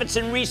profits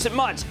in recent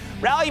months,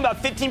 rallying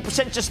about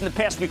 15% just in the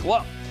past week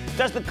alone.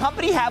 Does the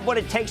company have what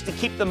it takes to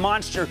keep the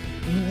monster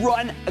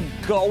run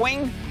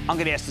going? I'm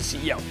going to ask the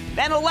CEO.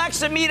 Then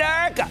Alexa, meet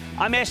Erica.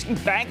 I'm asking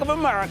Bank of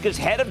America's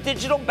head of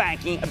digital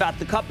banking about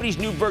the company's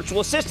new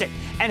virtual assistant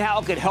and how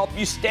it could help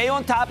you stay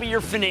on top of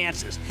your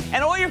finances.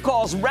 And all your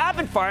calls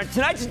rapid fire in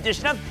tonight's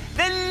edition of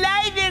the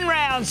Lightning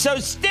Round. So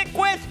stick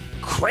with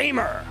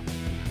Cramer.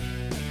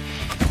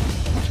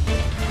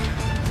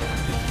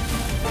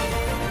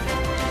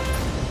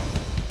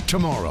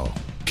 Tomorrow,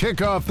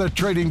 kick off the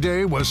trading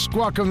day with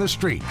Squawk on the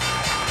Street.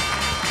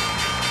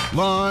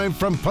 Live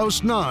from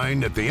Post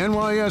 9 at the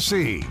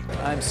NYSE.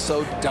 I'm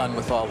so done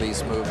with all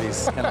these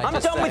movies.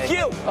 I'm done with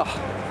you.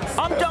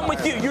 I'm done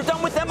with you. You're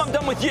done with them. I'm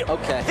done with you.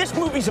 Okay. This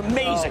movie's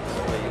amazing.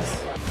 Oh,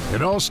 please.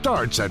 It all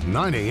starts at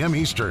 9 a.m.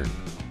 Eastern.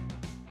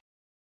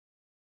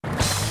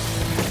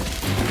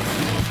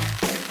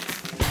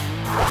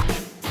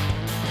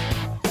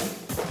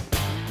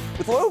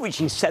 With oil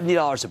reaching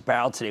 $70 a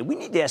barrel today, we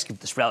need to ask if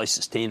this rally is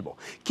sustainable.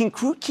 Can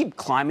crude keep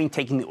climbing,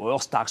 taking the oil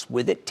stocks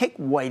with it? Take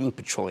Whiting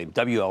Petroleum,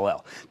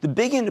 WLL, the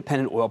big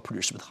independent oil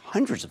producer with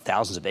hundreds of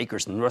thousands of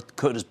acres in North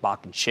Dakota's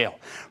Bakken Shale.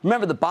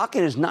 Remember, the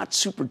Bakken is not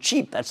super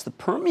cheap. That's the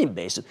Permian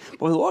Basin.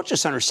 But with oil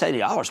just under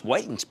 $70,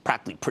 Whiting's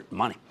practically printing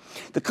money.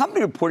 The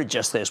company reported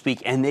just last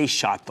week, and they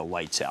shot the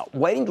lights out.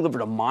 Whiting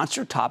delivered a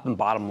monster top and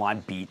bottom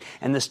line beat,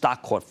 and the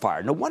stock caught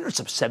fire. No wonder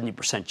it's up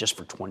 70% just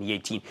for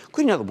 2018,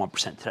 including another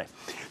 1% today.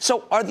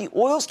 So are the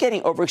oils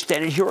getting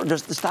overextended here, or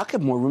does the stock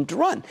have more room to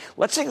run?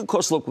 Let's take a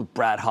close look with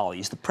Brad Holly.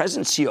 He's the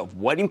president and CEO of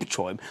Whiting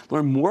Petroleum.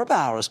 Learn more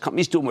about how his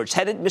company's doing, where it's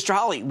headed. Mr.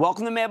 Holly,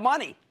 welcome to Mad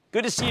Money.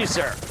 Good to see you,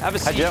 sir. Have a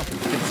seat. Hi, Jim.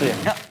 Good to see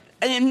you. Now,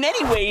 and in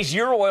many ways,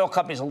 your oil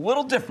company is a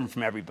little different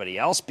from everybody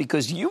else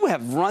because you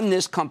have run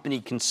this company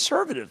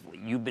conservatively.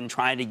 You've been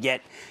trying to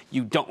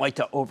you don't like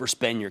to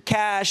overspend your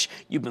cash.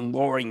 You've been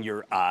lowering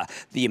your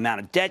the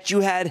amount of debt you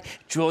had,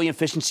 drilling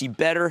efficiency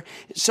better.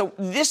 So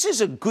this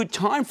is a good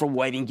time for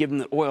Whiting, given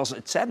that oil's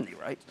at 70,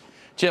 right?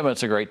 Jim,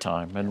 it's a great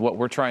time. And what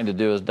we're trying to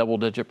do is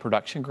double-digit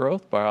production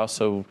growth by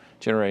also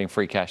generating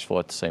free cash flow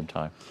at the same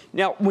time.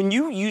 Now, when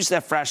you use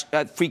that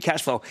free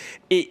cash flow,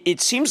 it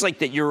seems like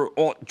that you're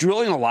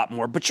drilling a lot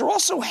more, but you're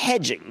also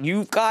hedging.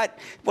 You've got,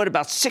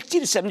 about 60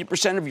 to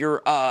 70%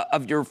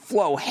 of your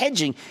flow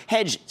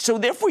hedged. So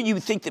therefore, you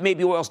think that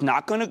maybe oil's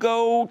not going to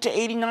go to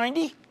 80,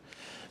 90?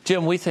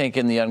 Jim, we think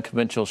in the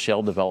unconventional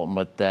shale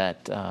development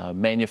that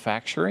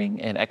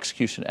manufacturing and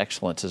execution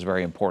excellence is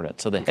very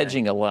important. So the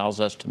hedging allows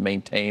us to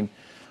maintain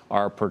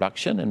our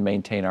production and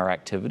maintain our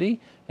activity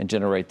and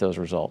generate those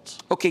results.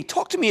 Okay,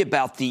 talk to me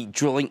about the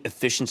drilling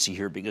efficiency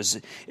here, because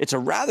it's a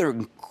rather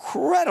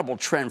incredible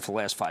trend for the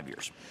last 5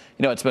 years.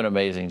 You know, it's been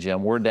amazing,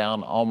 Jim. We're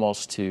down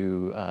almost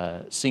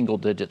to single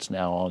digits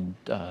now on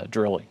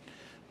drilling.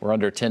 We're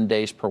under 10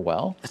 days per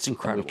well. That's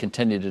incredible. We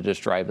continue to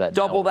just drive that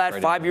Double down.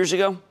 that 5 years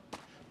ago?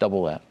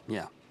 Double that.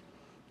 Yeah.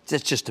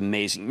 That's just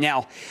amazing.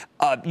 Now,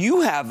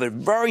 you have a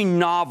very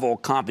novel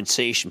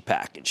compensation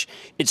package.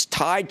 It's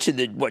tied to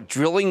the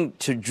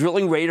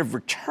drilling rate of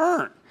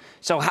return.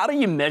 So how do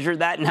you measure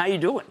that, and how you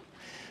do it?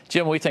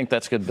 Jim, we think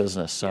that's good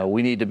business.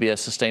 We need to be a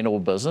sustainable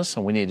business,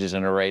 and we need to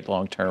generate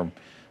long-term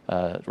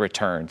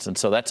returns. And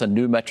so that's a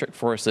new metric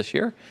for us this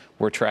year.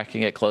 We're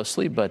tracking it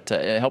closely, but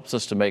it helps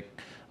us to make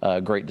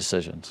great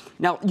decisions.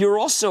 Now, you're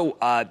also,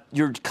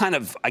 you're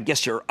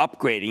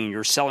upgrading,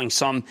 you're selling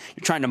some,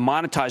 you're trying to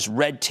monetize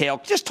red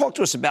tail. Just talk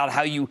to us about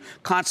how you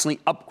constantly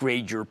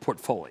upgrade your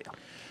portfolio.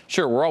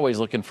 Sure. We're always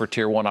looking for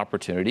tier one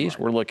opportunities.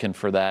 Right. We're looking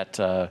for that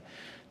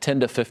 10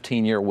 to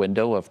 15-year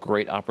window of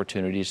great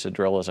opportunities to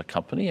drill as a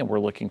company, and we're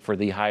looking for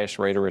the highest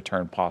rate of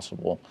return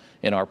possible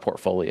in our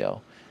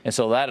portfolio. And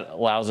so that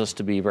allows us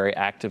to be very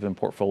active in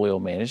portfolio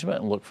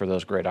management and look for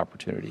those great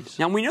opportunities.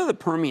 Now, we know the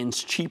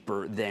Permian's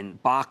cheaper than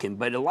Bakken,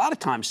 but a lot of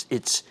times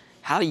it's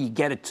how do you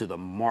get it to the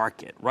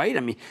market, right?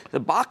 I mean,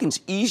 the Bakken's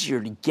easier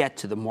to get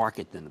to the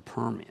market than the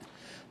Permian.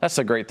 That's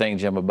the great thing,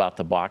 Jim, about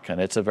the Bakken.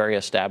 It's a very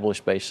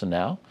established basin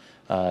now.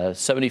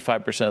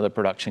 75% of the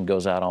production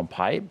goes out on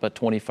pipe, but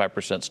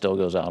 25% still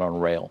goes out on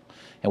rail.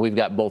 And we've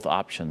got both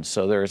options.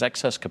 So there is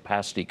excess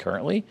capacity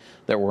currently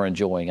that we're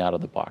enjoying out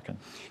of the Bakken.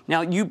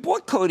 Now, you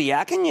bought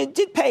Kodiak, and you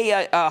did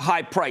pay a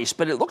high price,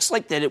 but it looks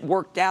like that it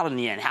worked out in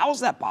the end. How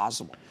is that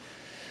possible?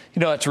 You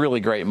know, it's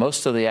really great.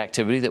 Most of the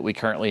activity that we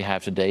currently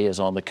have today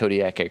is on the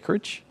Kodiak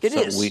acreage. It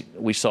is.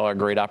 We saw a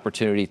great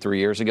opportunity 3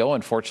 years ago.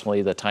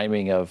 Unfortunately, the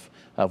timing of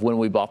when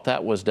we bought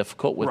that was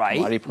difficult with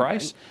commodity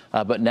price.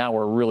 Right. But now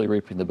we're really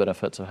reaping the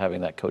benefits of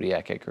having that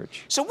Kodiak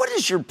acreage. So what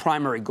is your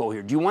primary goal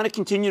here? Do you want to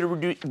continue to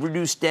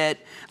reduce debt?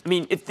 I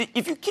mean, if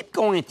you keep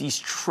going at these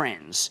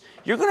trends,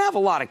 you're going to have a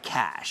lot of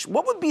cash.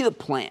 What would be the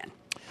plan?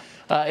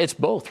 It's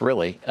both,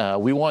 really.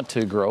 We want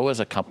to grow as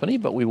a company,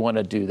 but we want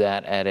to do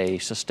that at a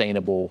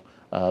sustainable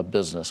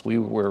business.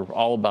 We're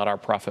all about our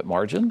profit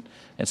margin,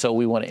 and so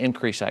we want to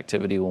increase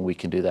activity when we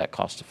can do that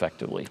cost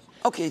effectively.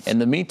 Okay. In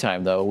the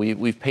meantime, though,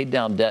 we've paid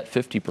down debt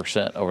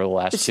 50% over the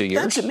last 2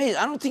 years. That's amazing.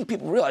 I don't think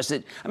people realize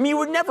that. I mean, you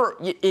were never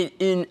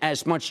in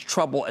as much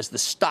trouble as the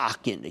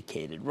stock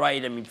indicated,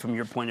 right? I mean, from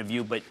your point of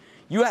view, but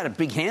you had a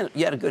big hand.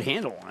 You had a good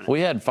handle on it.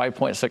 We had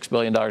 $5.6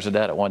 billion of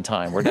debt at one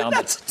time. We're down.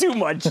 That's too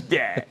much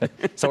debt.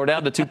 So we're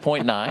down to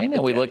 2.9,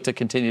 and we look to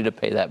continue to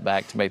pay that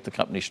back to make the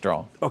company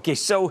strong. Okay,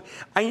 so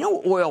I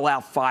know oil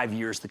out 5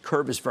 years, the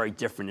curve is very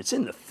different. It's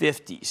in the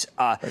 50s,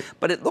 right.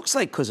 But it looks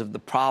like because of the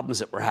problems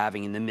that we're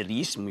having in the Middle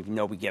East, and we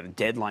know we get a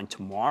deadline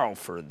tomorrow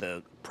for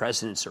the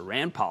president's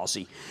Iran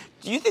policy.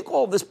 Do you think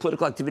all of this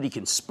political activity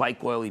can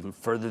spike oil even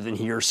further than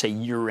here, say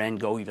year-end,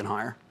 go even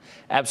higher?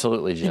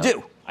 Absolutely, Jim. You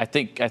do? I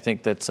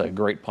think that's a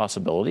great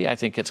possibility. I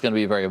think it's going to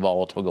be very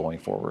volatile going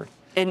forward.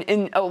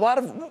 And a lot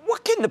of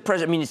what can the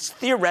president? I mean, it's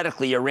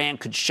theoretically Iran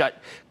could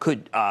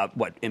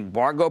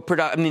embargo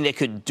production. I mean, they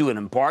could do an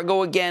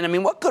embargo again. I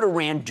mean, what could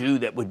Iran do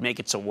that would make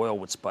it so oil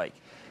would spike?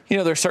 You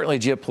know, there's certainly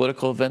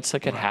geopolitical events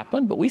that could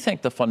happen, but we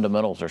think the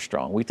fundamentals are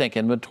strong. We think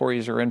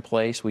inventories are in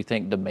place. We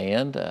think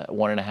demand,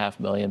 1.5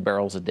 million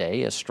barrels a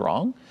day, is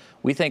strong.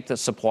 We think that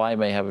supply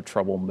may have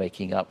trouble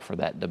making up for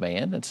that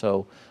demand, and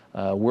so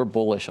we're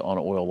bullish on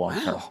oil long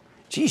term. Wow.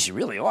 Geez, you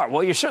really are.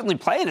 Well, you're certainly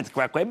playing it the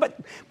correct way,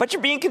 but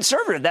you're being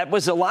conservative. That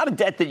was a lot of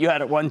debt that you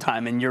had at one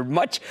time, and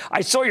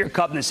I saw your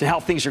covenants and how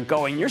things are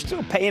going. You're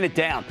still paying it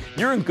down.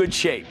 You're in good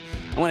shape.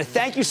 I want to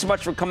thank you so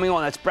much for coming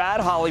on. That's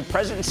Brad Holly,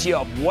 President and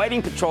CEO of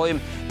Whiting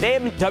Petroleum. They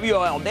have been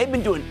WOL. They've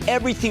been doing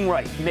everything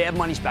right. Mad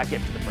Money's back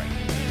after the break.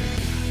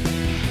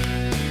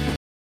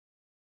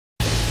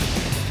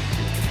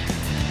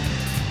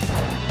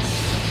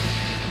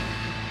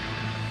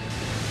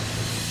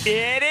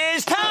 It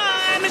is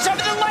time. It's over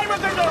the light.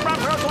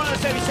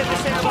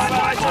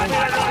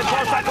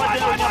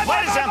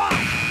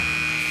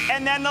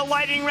 And then the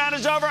lightning round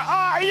is over.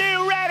 Are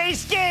you ready,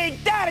 Ski?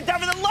 It's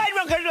over the light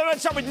round.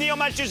 Let's start with Neil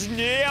Matthews.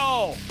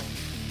 Neil.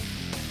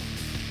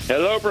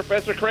 Hello,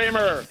 Professor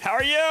Cramer. How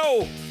are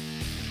you?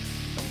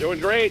 Doing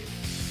great.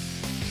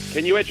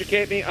 Can you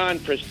educate me on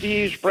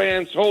Prestige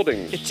Brands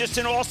Holdings? It's just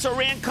an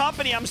also-ran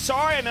company. I'm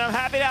sorry. I mean, I'm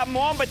happy to have them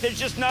on, but there's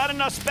just not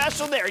enough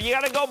special there. You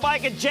got to go buy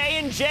a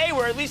J&J,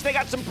 where at least they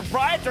got some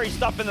proprietary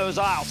stuff in those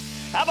aisles.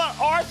 How about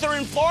Arthur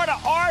in Florida?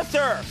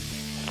 Arthur.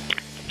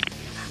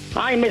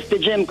 Hi, Mr.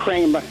 Jim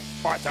Cramer.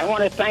 Arthur. I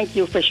want to thank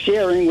you for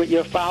sharing with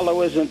your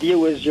followers and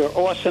viewers your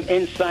awesome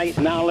insight,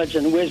 knowledge,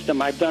 and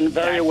wisdom. I've done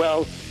very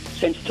well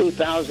since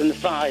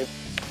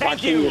 2005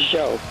 watching your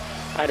show.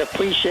 I'd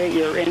appreciate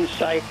your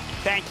insight.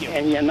 Thank you.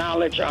 And your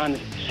knowledge on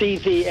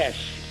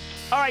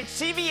CVS. All right,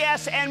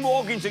 CVS and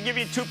Walgreens will give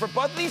you two for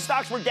both of these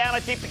stocks were down, I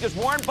think, because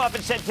Warren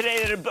Buffett said today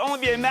that it would only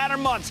be a matter of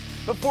months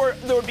before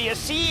there would be a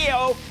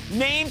CEO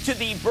named to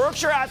the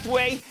Berkshire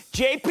Hathaway,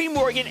 JP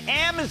Morgan,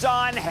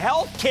 Amazon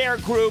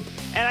Healthcare Group,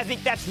 and I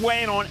think that's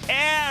weighing on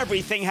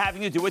everything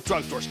having to do with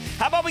drugstores.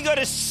 How about we go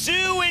to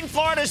Sue in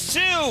Florida?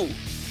 Sue.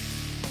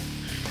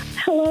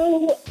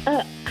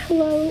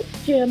 Hello,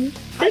 Jim.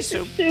 Hi, This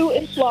Sue. is Sue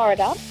in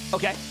Florida.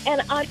 Okay.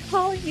 And I'm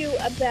calling you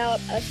about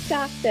a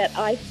stock that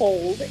I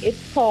hold.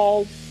 It's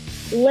called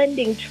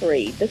Lending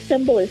Tree. The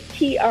symbol is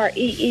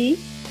TREE.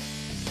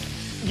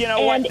 You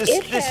know what? And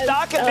The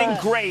stock had been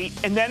great,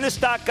 and then the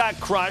stock got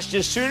crushed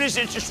as soon as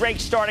interest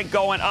rates started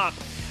going up.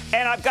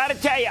 And I've got to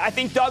tell you, I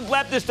think Doug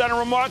Lepner's done a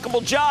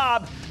remarkable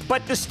job,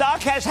 but the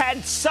stock has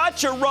had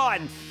such a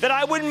run that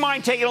I wouldn't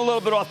mind taking a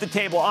little bit off the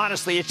table,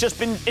 honestly. It's just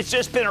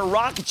been a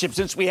rocket ship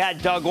since we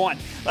had Doug on.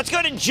 Let's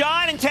go to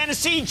John in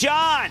Tennessee.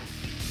 John.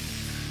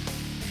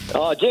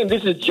 Jim,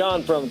 this is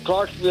John from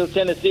Clarksville,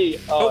 Tennessee.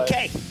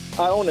 Okay.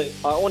 I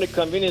own a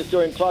convenience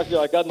store in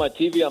Clarksville. I got my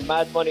TV on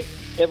Mad Money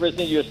ever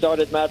since you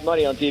started Mad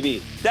Money on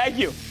TV. Thank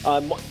you.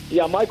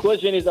 My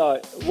question is,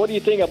 what do you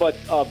think about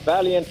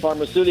Valiant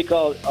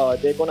Pharmaceutical?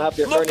 They're going to have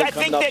their earnings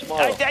coming up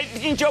tomorrow. I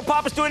think Joe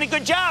Papa's doing a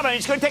good job. I mean,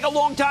 it's going to take a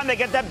long time. They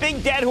got that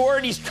big dead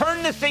horse. He's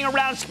turning the thing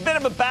around. It's a bit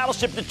of a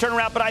battleship to turn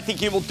around, but I think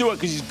he will do it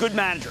because he's a good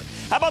manager.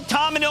 How about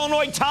Tom in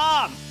Illinois?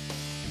 Tom.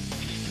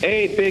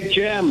 Hey, Big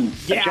Jim.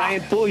 Yeah. A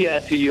giant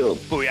booyah to you.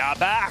 Booyah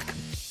back.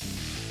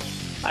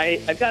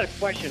 I've got a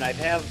question. I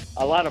have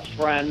a lot of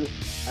friends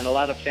and a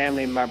lot of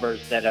family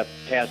members that have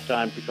passed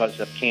on because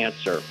of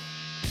cancer.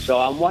 So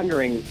I'm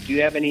wondering, do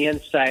you have any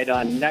insight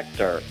on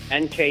Nectar,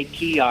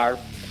 NKTR,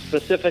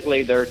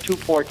 specifically they're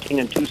 214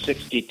 and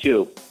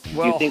 262?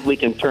 Well, do you think we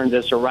can turn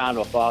this around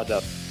with all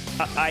the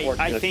I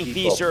think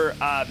people? these are,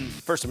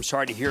 first, I'm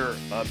sorry to hear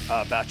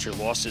about your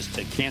losses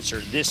to cancer.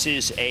 This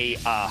is a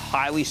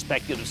highly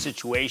speculative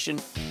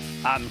situation.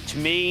 To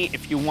me,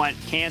 if you want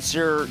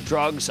cancer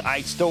drugs,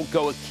 I still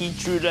go with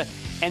Keytruda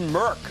and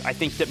Merck. I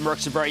think that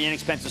Merck's a very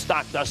inexpensive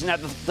stock. Doesn't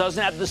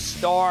have the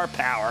star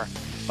power,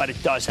 but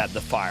it does have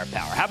the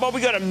firepower. How about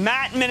we go to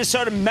Matt in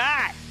Minnesota?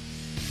 Matt.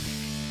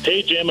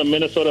 Hey, Jim, a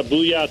Minnesota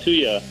booyah to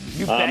you.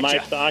 You betcha. My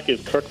stock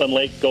is Kirkland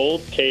Lake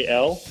Gold,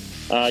 KL.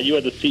 You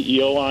had the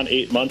CEO on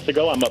 8 months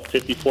ago. I'm up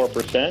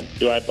 54%.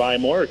 Do I buy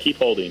more or keep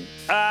holding?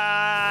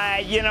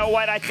 You know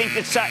what? I think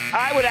that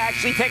I would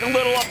actually take a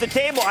little off the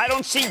table. I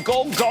don't see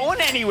gold going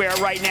anywhere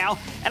right now.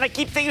 And I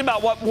keep thinking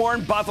about what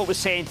Warren Buffett was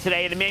saying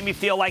today, and it made me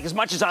feel like as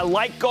much as I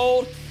like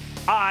gold,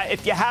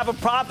 if you have a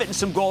profit in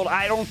some gold,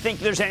 I don't think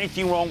there's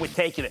anything wrong with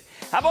taking it.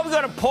 How about we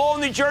go to Paul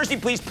in New Jersey,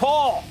 please?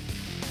 Paul.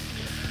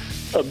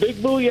 A big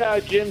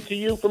booyah, Jim, to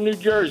you from New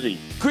Jersey.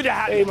 Good to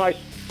have you. My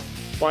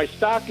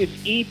stock is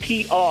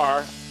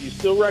EPR. You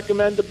still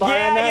recommend to buy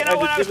on that? Yeah, you know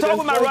what? I was talking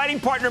with my writing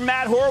partner,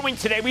 Matt Horwing,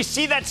 today. We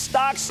see that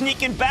stock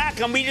sneaking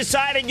back, and we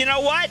decided, you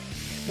know what?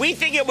 We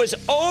think it was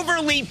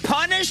overly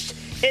punished.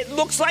 It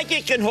looks like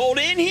it can hold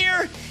in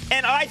here,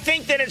 and I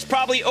think that it's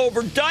probably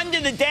overdone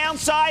to the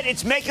downside.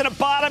 It's making a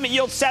bottom. It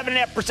yields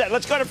 7.5%.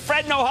 Let's go to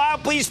Fred in Ohio,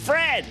 please.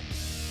 Fred.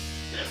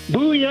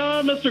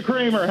 Booyah, Mr.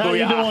 Kramer. How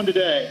you doing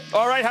today?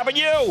 All right, how about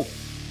you?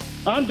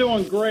 I'm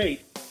doing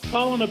great.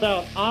 Calling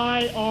about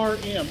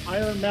IRM,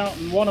 Iron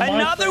Mountain, one of my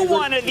Another favorites.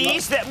 one of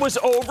these that was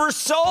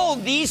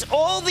oversold.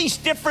 All these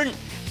different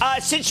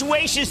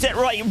situations that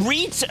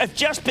REITs have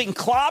just been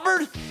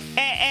clobbered,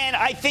 and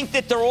I think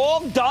that they're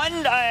all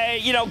done,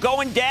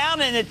 going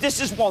down, and that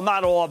this is, well,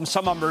 not all of them,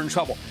 some of them are in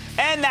trouble.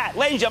 And that,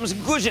 ladies and gentlemen, is the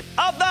conclusion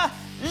of the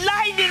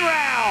Lightning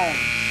Round.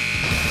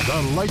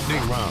 The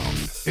Lightning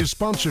Round is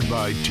sponsored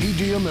by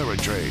TD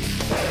Ameritrade.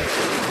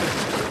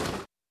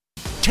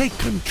 Take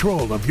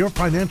control of your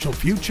financial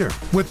future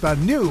with the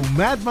new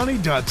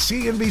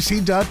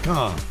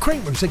madmoney.cnbc.com.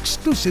 Cramer's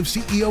exclusive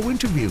CEO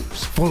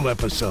interviews, full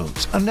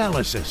episodes,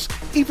 analysis,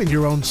 even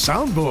your own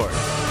soundboard.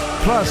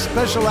 Plus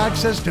special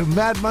access to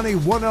Mad Money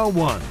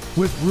 101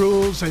 with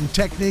rules and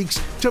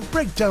techniques to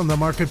break down the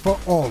market for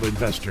all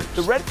investors.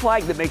 The red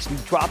flag that makes me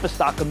drop a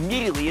stock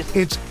immediately is...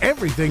 It's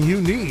everything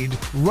you need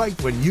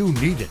right when you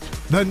need it.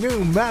 The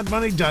new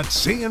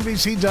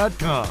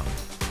madmoney.cnbc.com.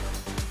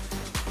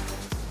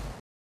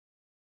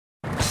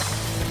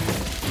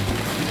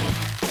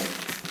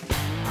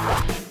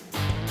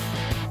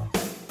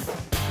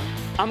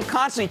 I'm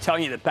constantly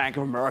telling you that Bank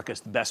of America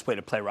is the best way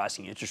to play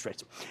rising interest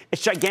rates.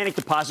 Its gigantic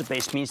deposit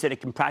base means that it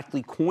can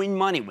practically coin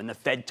money when the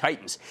Fed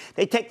tightens.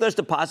 They take those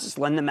deposits,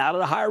 lend them out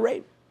at a higher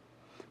rate.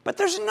 But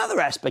there's another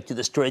aspect to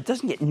the story that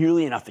doesn't get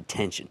nearly enough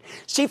attention.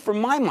 See, for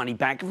my money,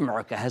 Bank of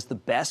America has the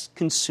best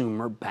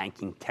consumer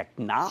banking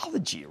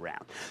technology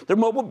around. Their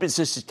mobile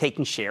business is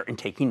taking share and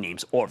taking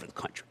names all over the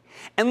country.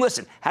 And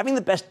listen, having the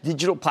best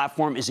digital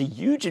platform is a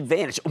huge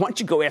advantage. Why don't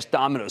you go ask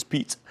Domino's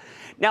Pizza?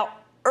 Now,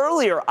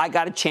 earlier, I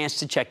got a chance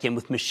to check in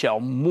with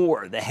Michelle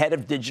Moore, the head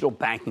of digital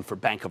banking for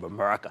Bank of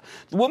America,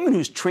 the woman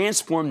who's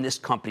transformed this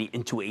company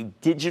into a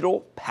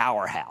digital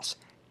powerhouse.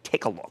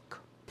 Take a look.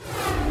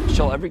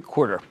 Michelle, every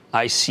quarter,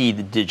 I see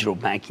the digital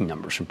banking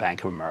numbers from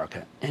Bank of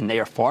America, and they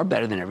are far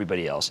better than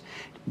everybody else.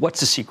 What's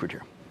the secret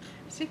here?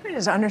 The secret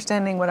is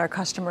understanding what our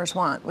customers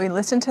want. We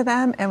listen to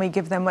them, and we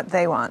give them what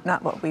they want,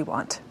 not what we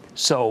want.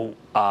 So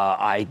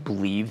I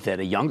believe that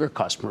a younger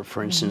customer,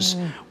 for instance,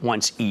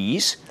 wants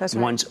ease,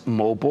 wants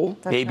mobile,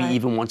 maybe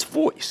even wants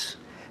voice.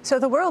 So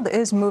the world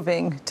is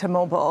moving to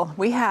mobile.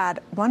 We had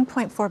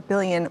 1.4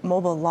 billion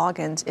mobile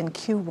logins in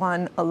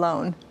Q1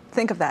 alone.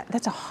 Think of that.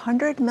 That's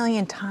 100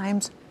 million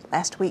times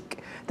last week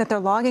that they're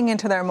logging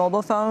into their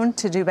mobile phone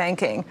to do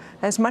banking.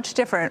 That's much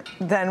different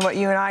than what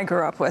you and I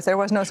grew up with. There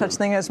was no such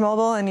thing as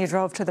mobile, and you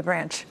drove to the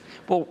branch.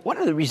 Well, one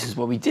of the reasons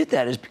why we did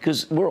that is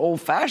because we're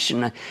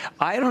old-fashioned.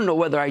 I don't know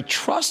whether I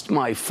trust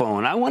my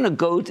phone. I want to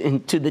go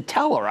to the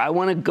teller. I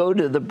want to go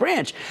to the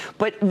branch.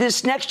 But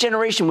this next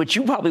generation, which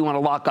you probably want to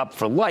lock up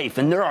for life,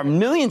 and there are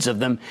millions of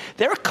them,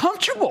 they're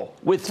comfortable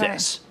with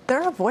this.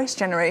 They're a voice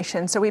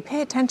generation, so we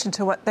pay attention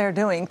to what they're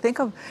doing.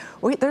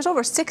 There's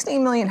over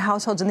 16 million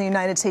households in the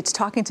United States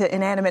talking to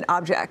inanimate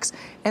objects.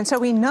 And so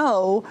we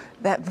know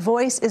that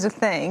voice is a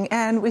thing.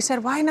 And we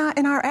said, why not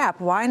in our app?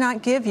 Why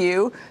not give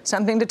you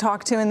something to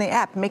talk to in the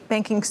app? Make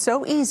banking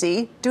so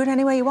easy. Do it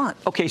any way you want.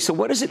 Okay, so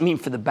what does it mean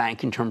for the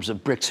bank in terms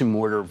of bricks and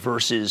mortar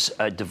versus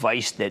a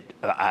device that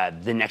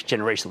the next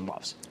generation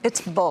loves?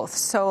 It's both.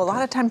 So a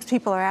lot of times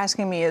people are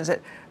asking me, is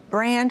it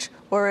branch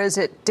or is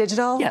it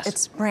digital? Yes.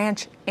 It's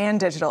branch and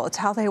digital. It's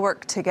how they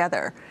work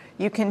together.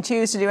 You can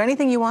choose to do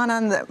anything you want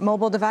on the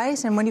mobile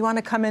device, and when you want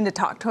to come in to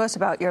talk to us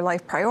about your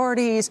life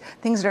priorities,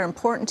 things that are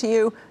important to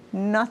you,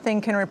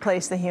 nothing can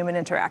replace the human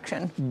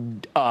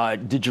interaction.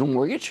 Digital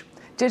mortgage?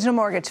 Digital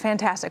mortgage,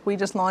 fantastic. We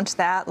just launched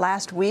that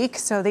last week.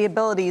 So the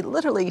ability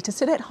literally to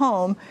sit at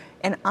home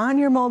and on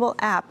your mobile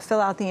app,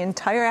 fill out the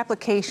entire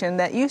application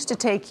that used to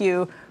take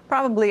you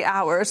probably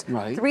hours.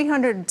 Right.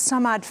 300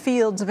 some odd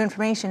fields of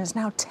information is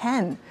now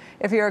 10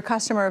 if you're a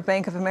customer of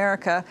Bank of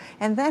America.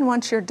 And then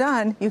once you're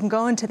done, you can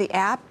go into the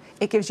app.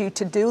 It gives you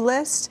to-do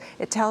lists.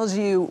 It tells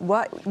you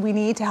what we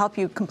need to help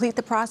you complete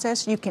the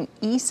process. You can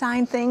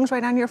e-sign things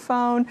right on your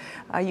phone.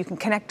 You can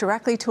connect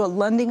directly to a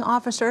lending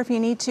officer if you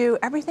need to.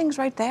 Everything's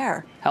right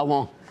there. How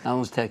long? How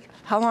long does it take?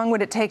 How long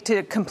would it take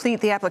to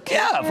complete the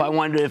application? Yeah, if I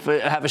wanted to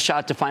have a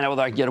shot to find out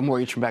whether I could get a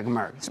mortgage from Bank of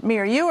America. Me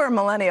or you or a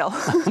millennial?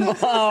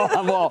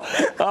 Well,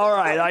 all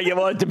right.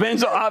 Well, it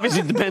depends.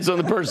 Obviously, it depends on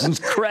the person's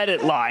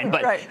credit line,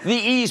 but the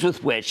ease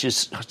with which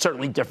is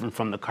certainly different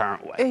from the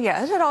current way.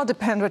 Yeah, it all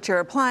depends what you're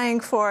applying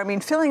for. I mean,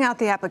 filling out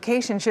the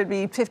application should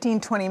be 15,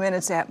 20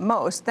 minutes at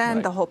most.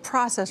 Then the whole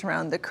process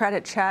around the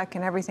credit check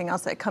and everything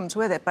else that comes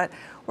with it. But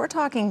we're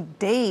talking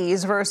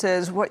days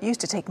versus what used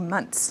to take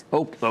months.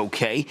 Oh,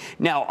 okay.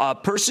 Now,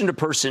 person to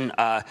person,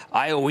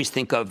 I always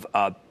think of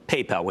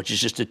PayPal, which is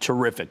just a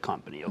terrific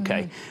company,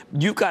 okay?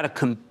 Mm-hmm. You've got a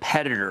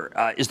competitor.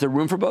 Is there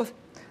room for both?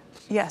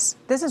 Yes.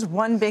 This is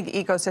one big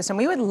ecosystem.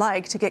 We would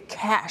like to get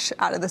cash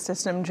out of the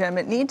system, Jim.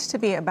 It needs to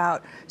be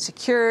about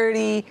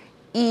security,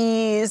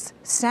 ease,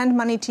 send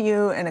money to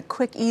you in a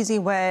quick, easy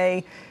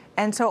way.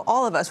 And so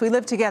all of us, we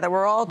live together.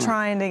 We're all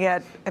trying to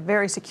get a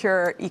very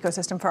secure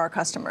ecosystem for our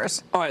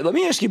customers. All right, let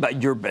me ask you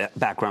about your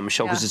background,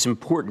 Michelle, because it's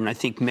important. I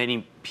think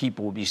many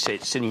people will be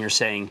sitting here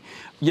saying,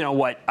 you know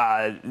what,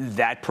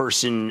 that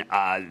person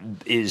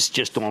is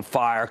just on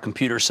fire.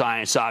 Computer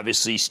science,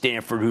 obviously,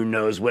 Stanford, who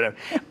knows, whatever.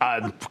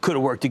 Could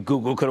have worked at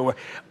Google, could have worked.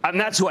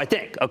 That's who I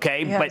think,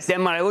 okay? Yes. But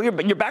then when I look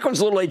at your background's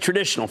a little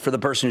traditional for the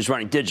person who's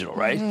running digital,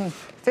 right? Mm-hmm.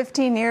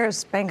 15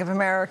 years, Bank of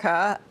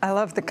America. I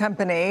love the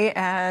company,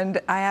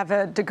 and I have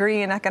a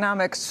degree in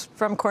economics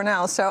from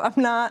Cornell, so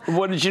I'm not...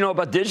 What did you know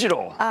about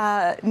digital?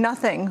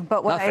 Nothing,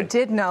 but what I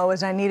did know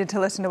is I needed to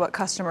listen to what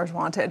customers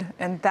wanted,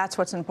 and that's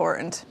what's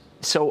important.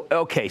 So,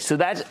 okay, so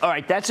that's all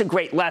right. That's a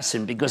great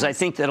lesson because I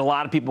think that a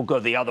lot of people go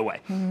the other way.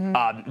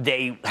 Mm-hmm.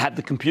 They have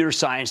the computer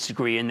science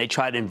degree and they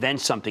try to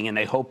invent something and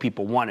they hope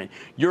people want it.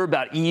 You're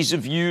about ease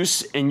of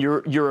use and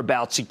you're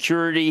about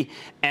security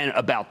and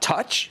about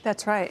touch.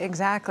 That's right,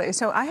 exactly.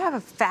 So I have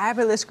a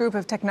fabulous group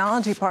of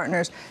technology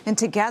partners, and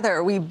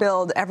together we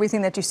build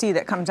everything that you see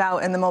that comes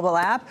out in the mobile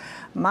app.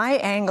 My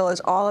angle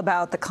is all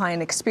about the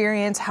client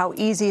experience. How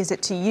easy is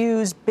it to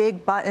use?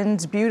 Big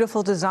buttons,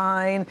 beautiful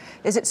design.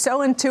 Is it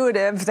so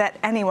intuitive that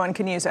anyone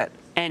can use it?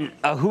 And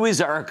who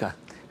is Erica?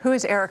 Who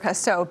is Erica?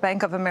 So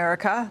Bank of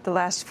America, the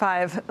last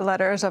 5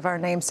 letters of our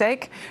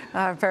namesake.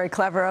 Very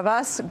clever of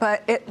us,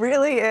 but it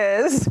really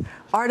is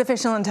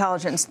artificial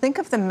intelligence. Think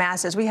of the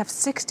masses. We have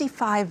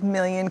 65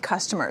 million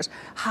customers.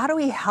 How do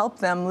we help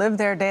them live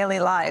their daily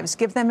lives?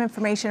 Give them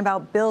information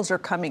about bills are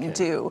coming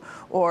due,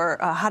 or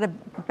how to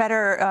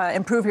better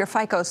improve your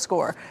FICO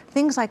score.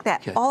 Things like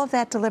that. All of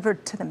that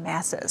delivered to the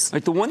masses.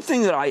 Like the one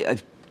thing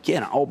that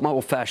again, my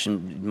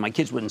old-fashioned, my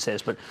kids wouldn't say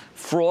this, but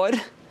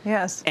fraud.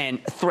 Yes.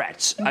 And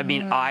threats. I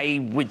mean,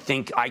 I would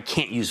think I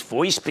can't use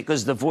voice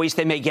because the voice,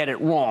 they may get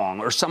it wrong,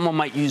 or someone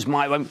might use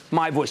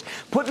my voice.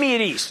 Put me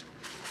at ease.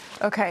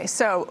 Okay,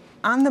 so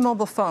on the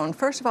mobile phone,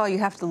 first of all, you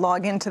have to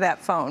log into that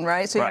phone,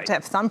 right? So you have to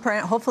have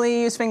thumbprint. Hopefully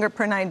you use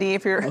fingerprint ID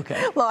if you're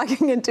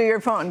logging into your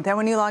phone. Then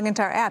when you log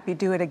into our app, you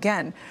do it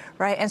again,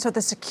 right? And so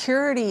the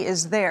security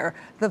is there.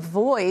 The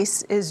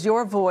voice is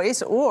your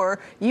voice, or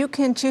you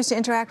can choose to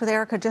interact with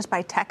Erica just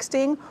by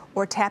texting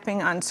or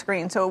tapping on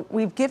screen. So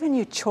we've given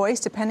you choice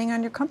depending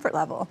on your comfort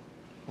level.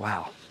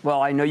 Wow.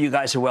 Well, I know you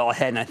guys are well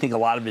ahead, and I think a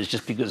lot of it is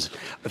just because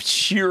of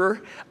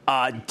sheer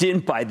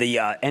dint by the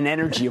and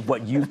energy of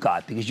what you've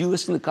got, because you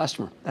listen to the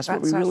customer. That's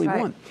what we really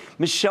want.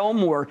 Michelle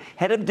Moore,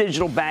 head of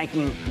digital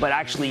banking, but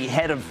actually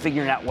head of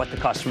figuring out what the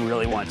customer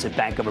really wants at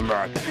Bank of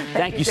America.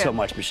 Thank you so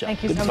much, Michelle.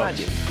 Thank you so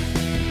much.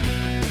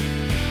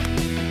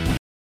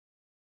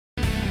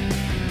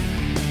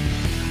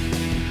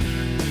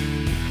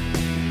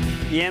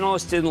 The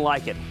analysts didn't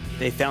like it.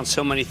 They found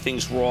so many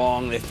things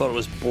wrong. They thought it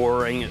was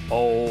boring and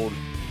old.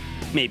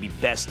 Maybe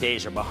best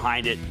days are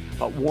behind it.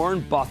 But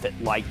Warren Buffett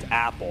liked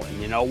Apple. And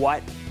you know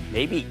what?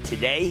 Maybe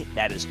today,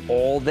 that is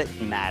all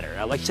that matters.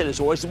 Now, like I said, there's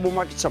always a bull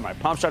market somewhere. I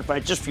promise I'll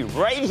find it just for you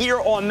right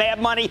here on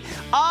Mad Money.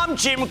 I'm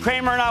Jim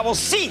Cramer, and I will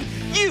see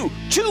you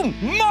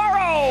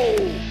tomorrow.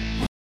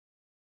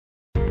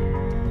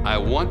 I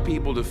want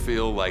people to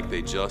feel like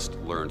they just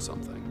learned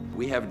something.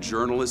 We have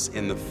journalists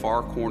in the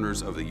far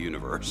corners of the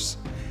universe.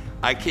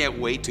 I can't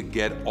wait to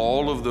get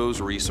all of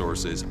those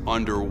resources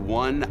under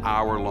 1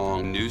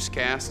 hour-long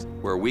newscast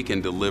where we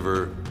can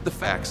deliver the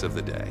facts of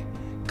the day,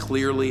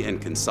 clearly and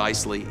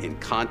concisely, in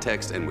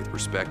context and with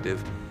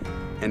perspective,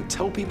 and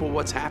tell people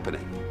what's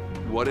happening,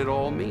 what it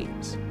all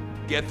means.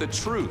 Get the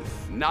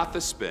truth, not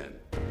the spin.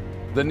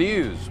 The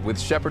News with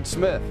Shepard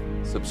Smith.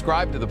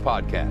 Subscribe to the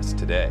podcast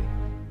today.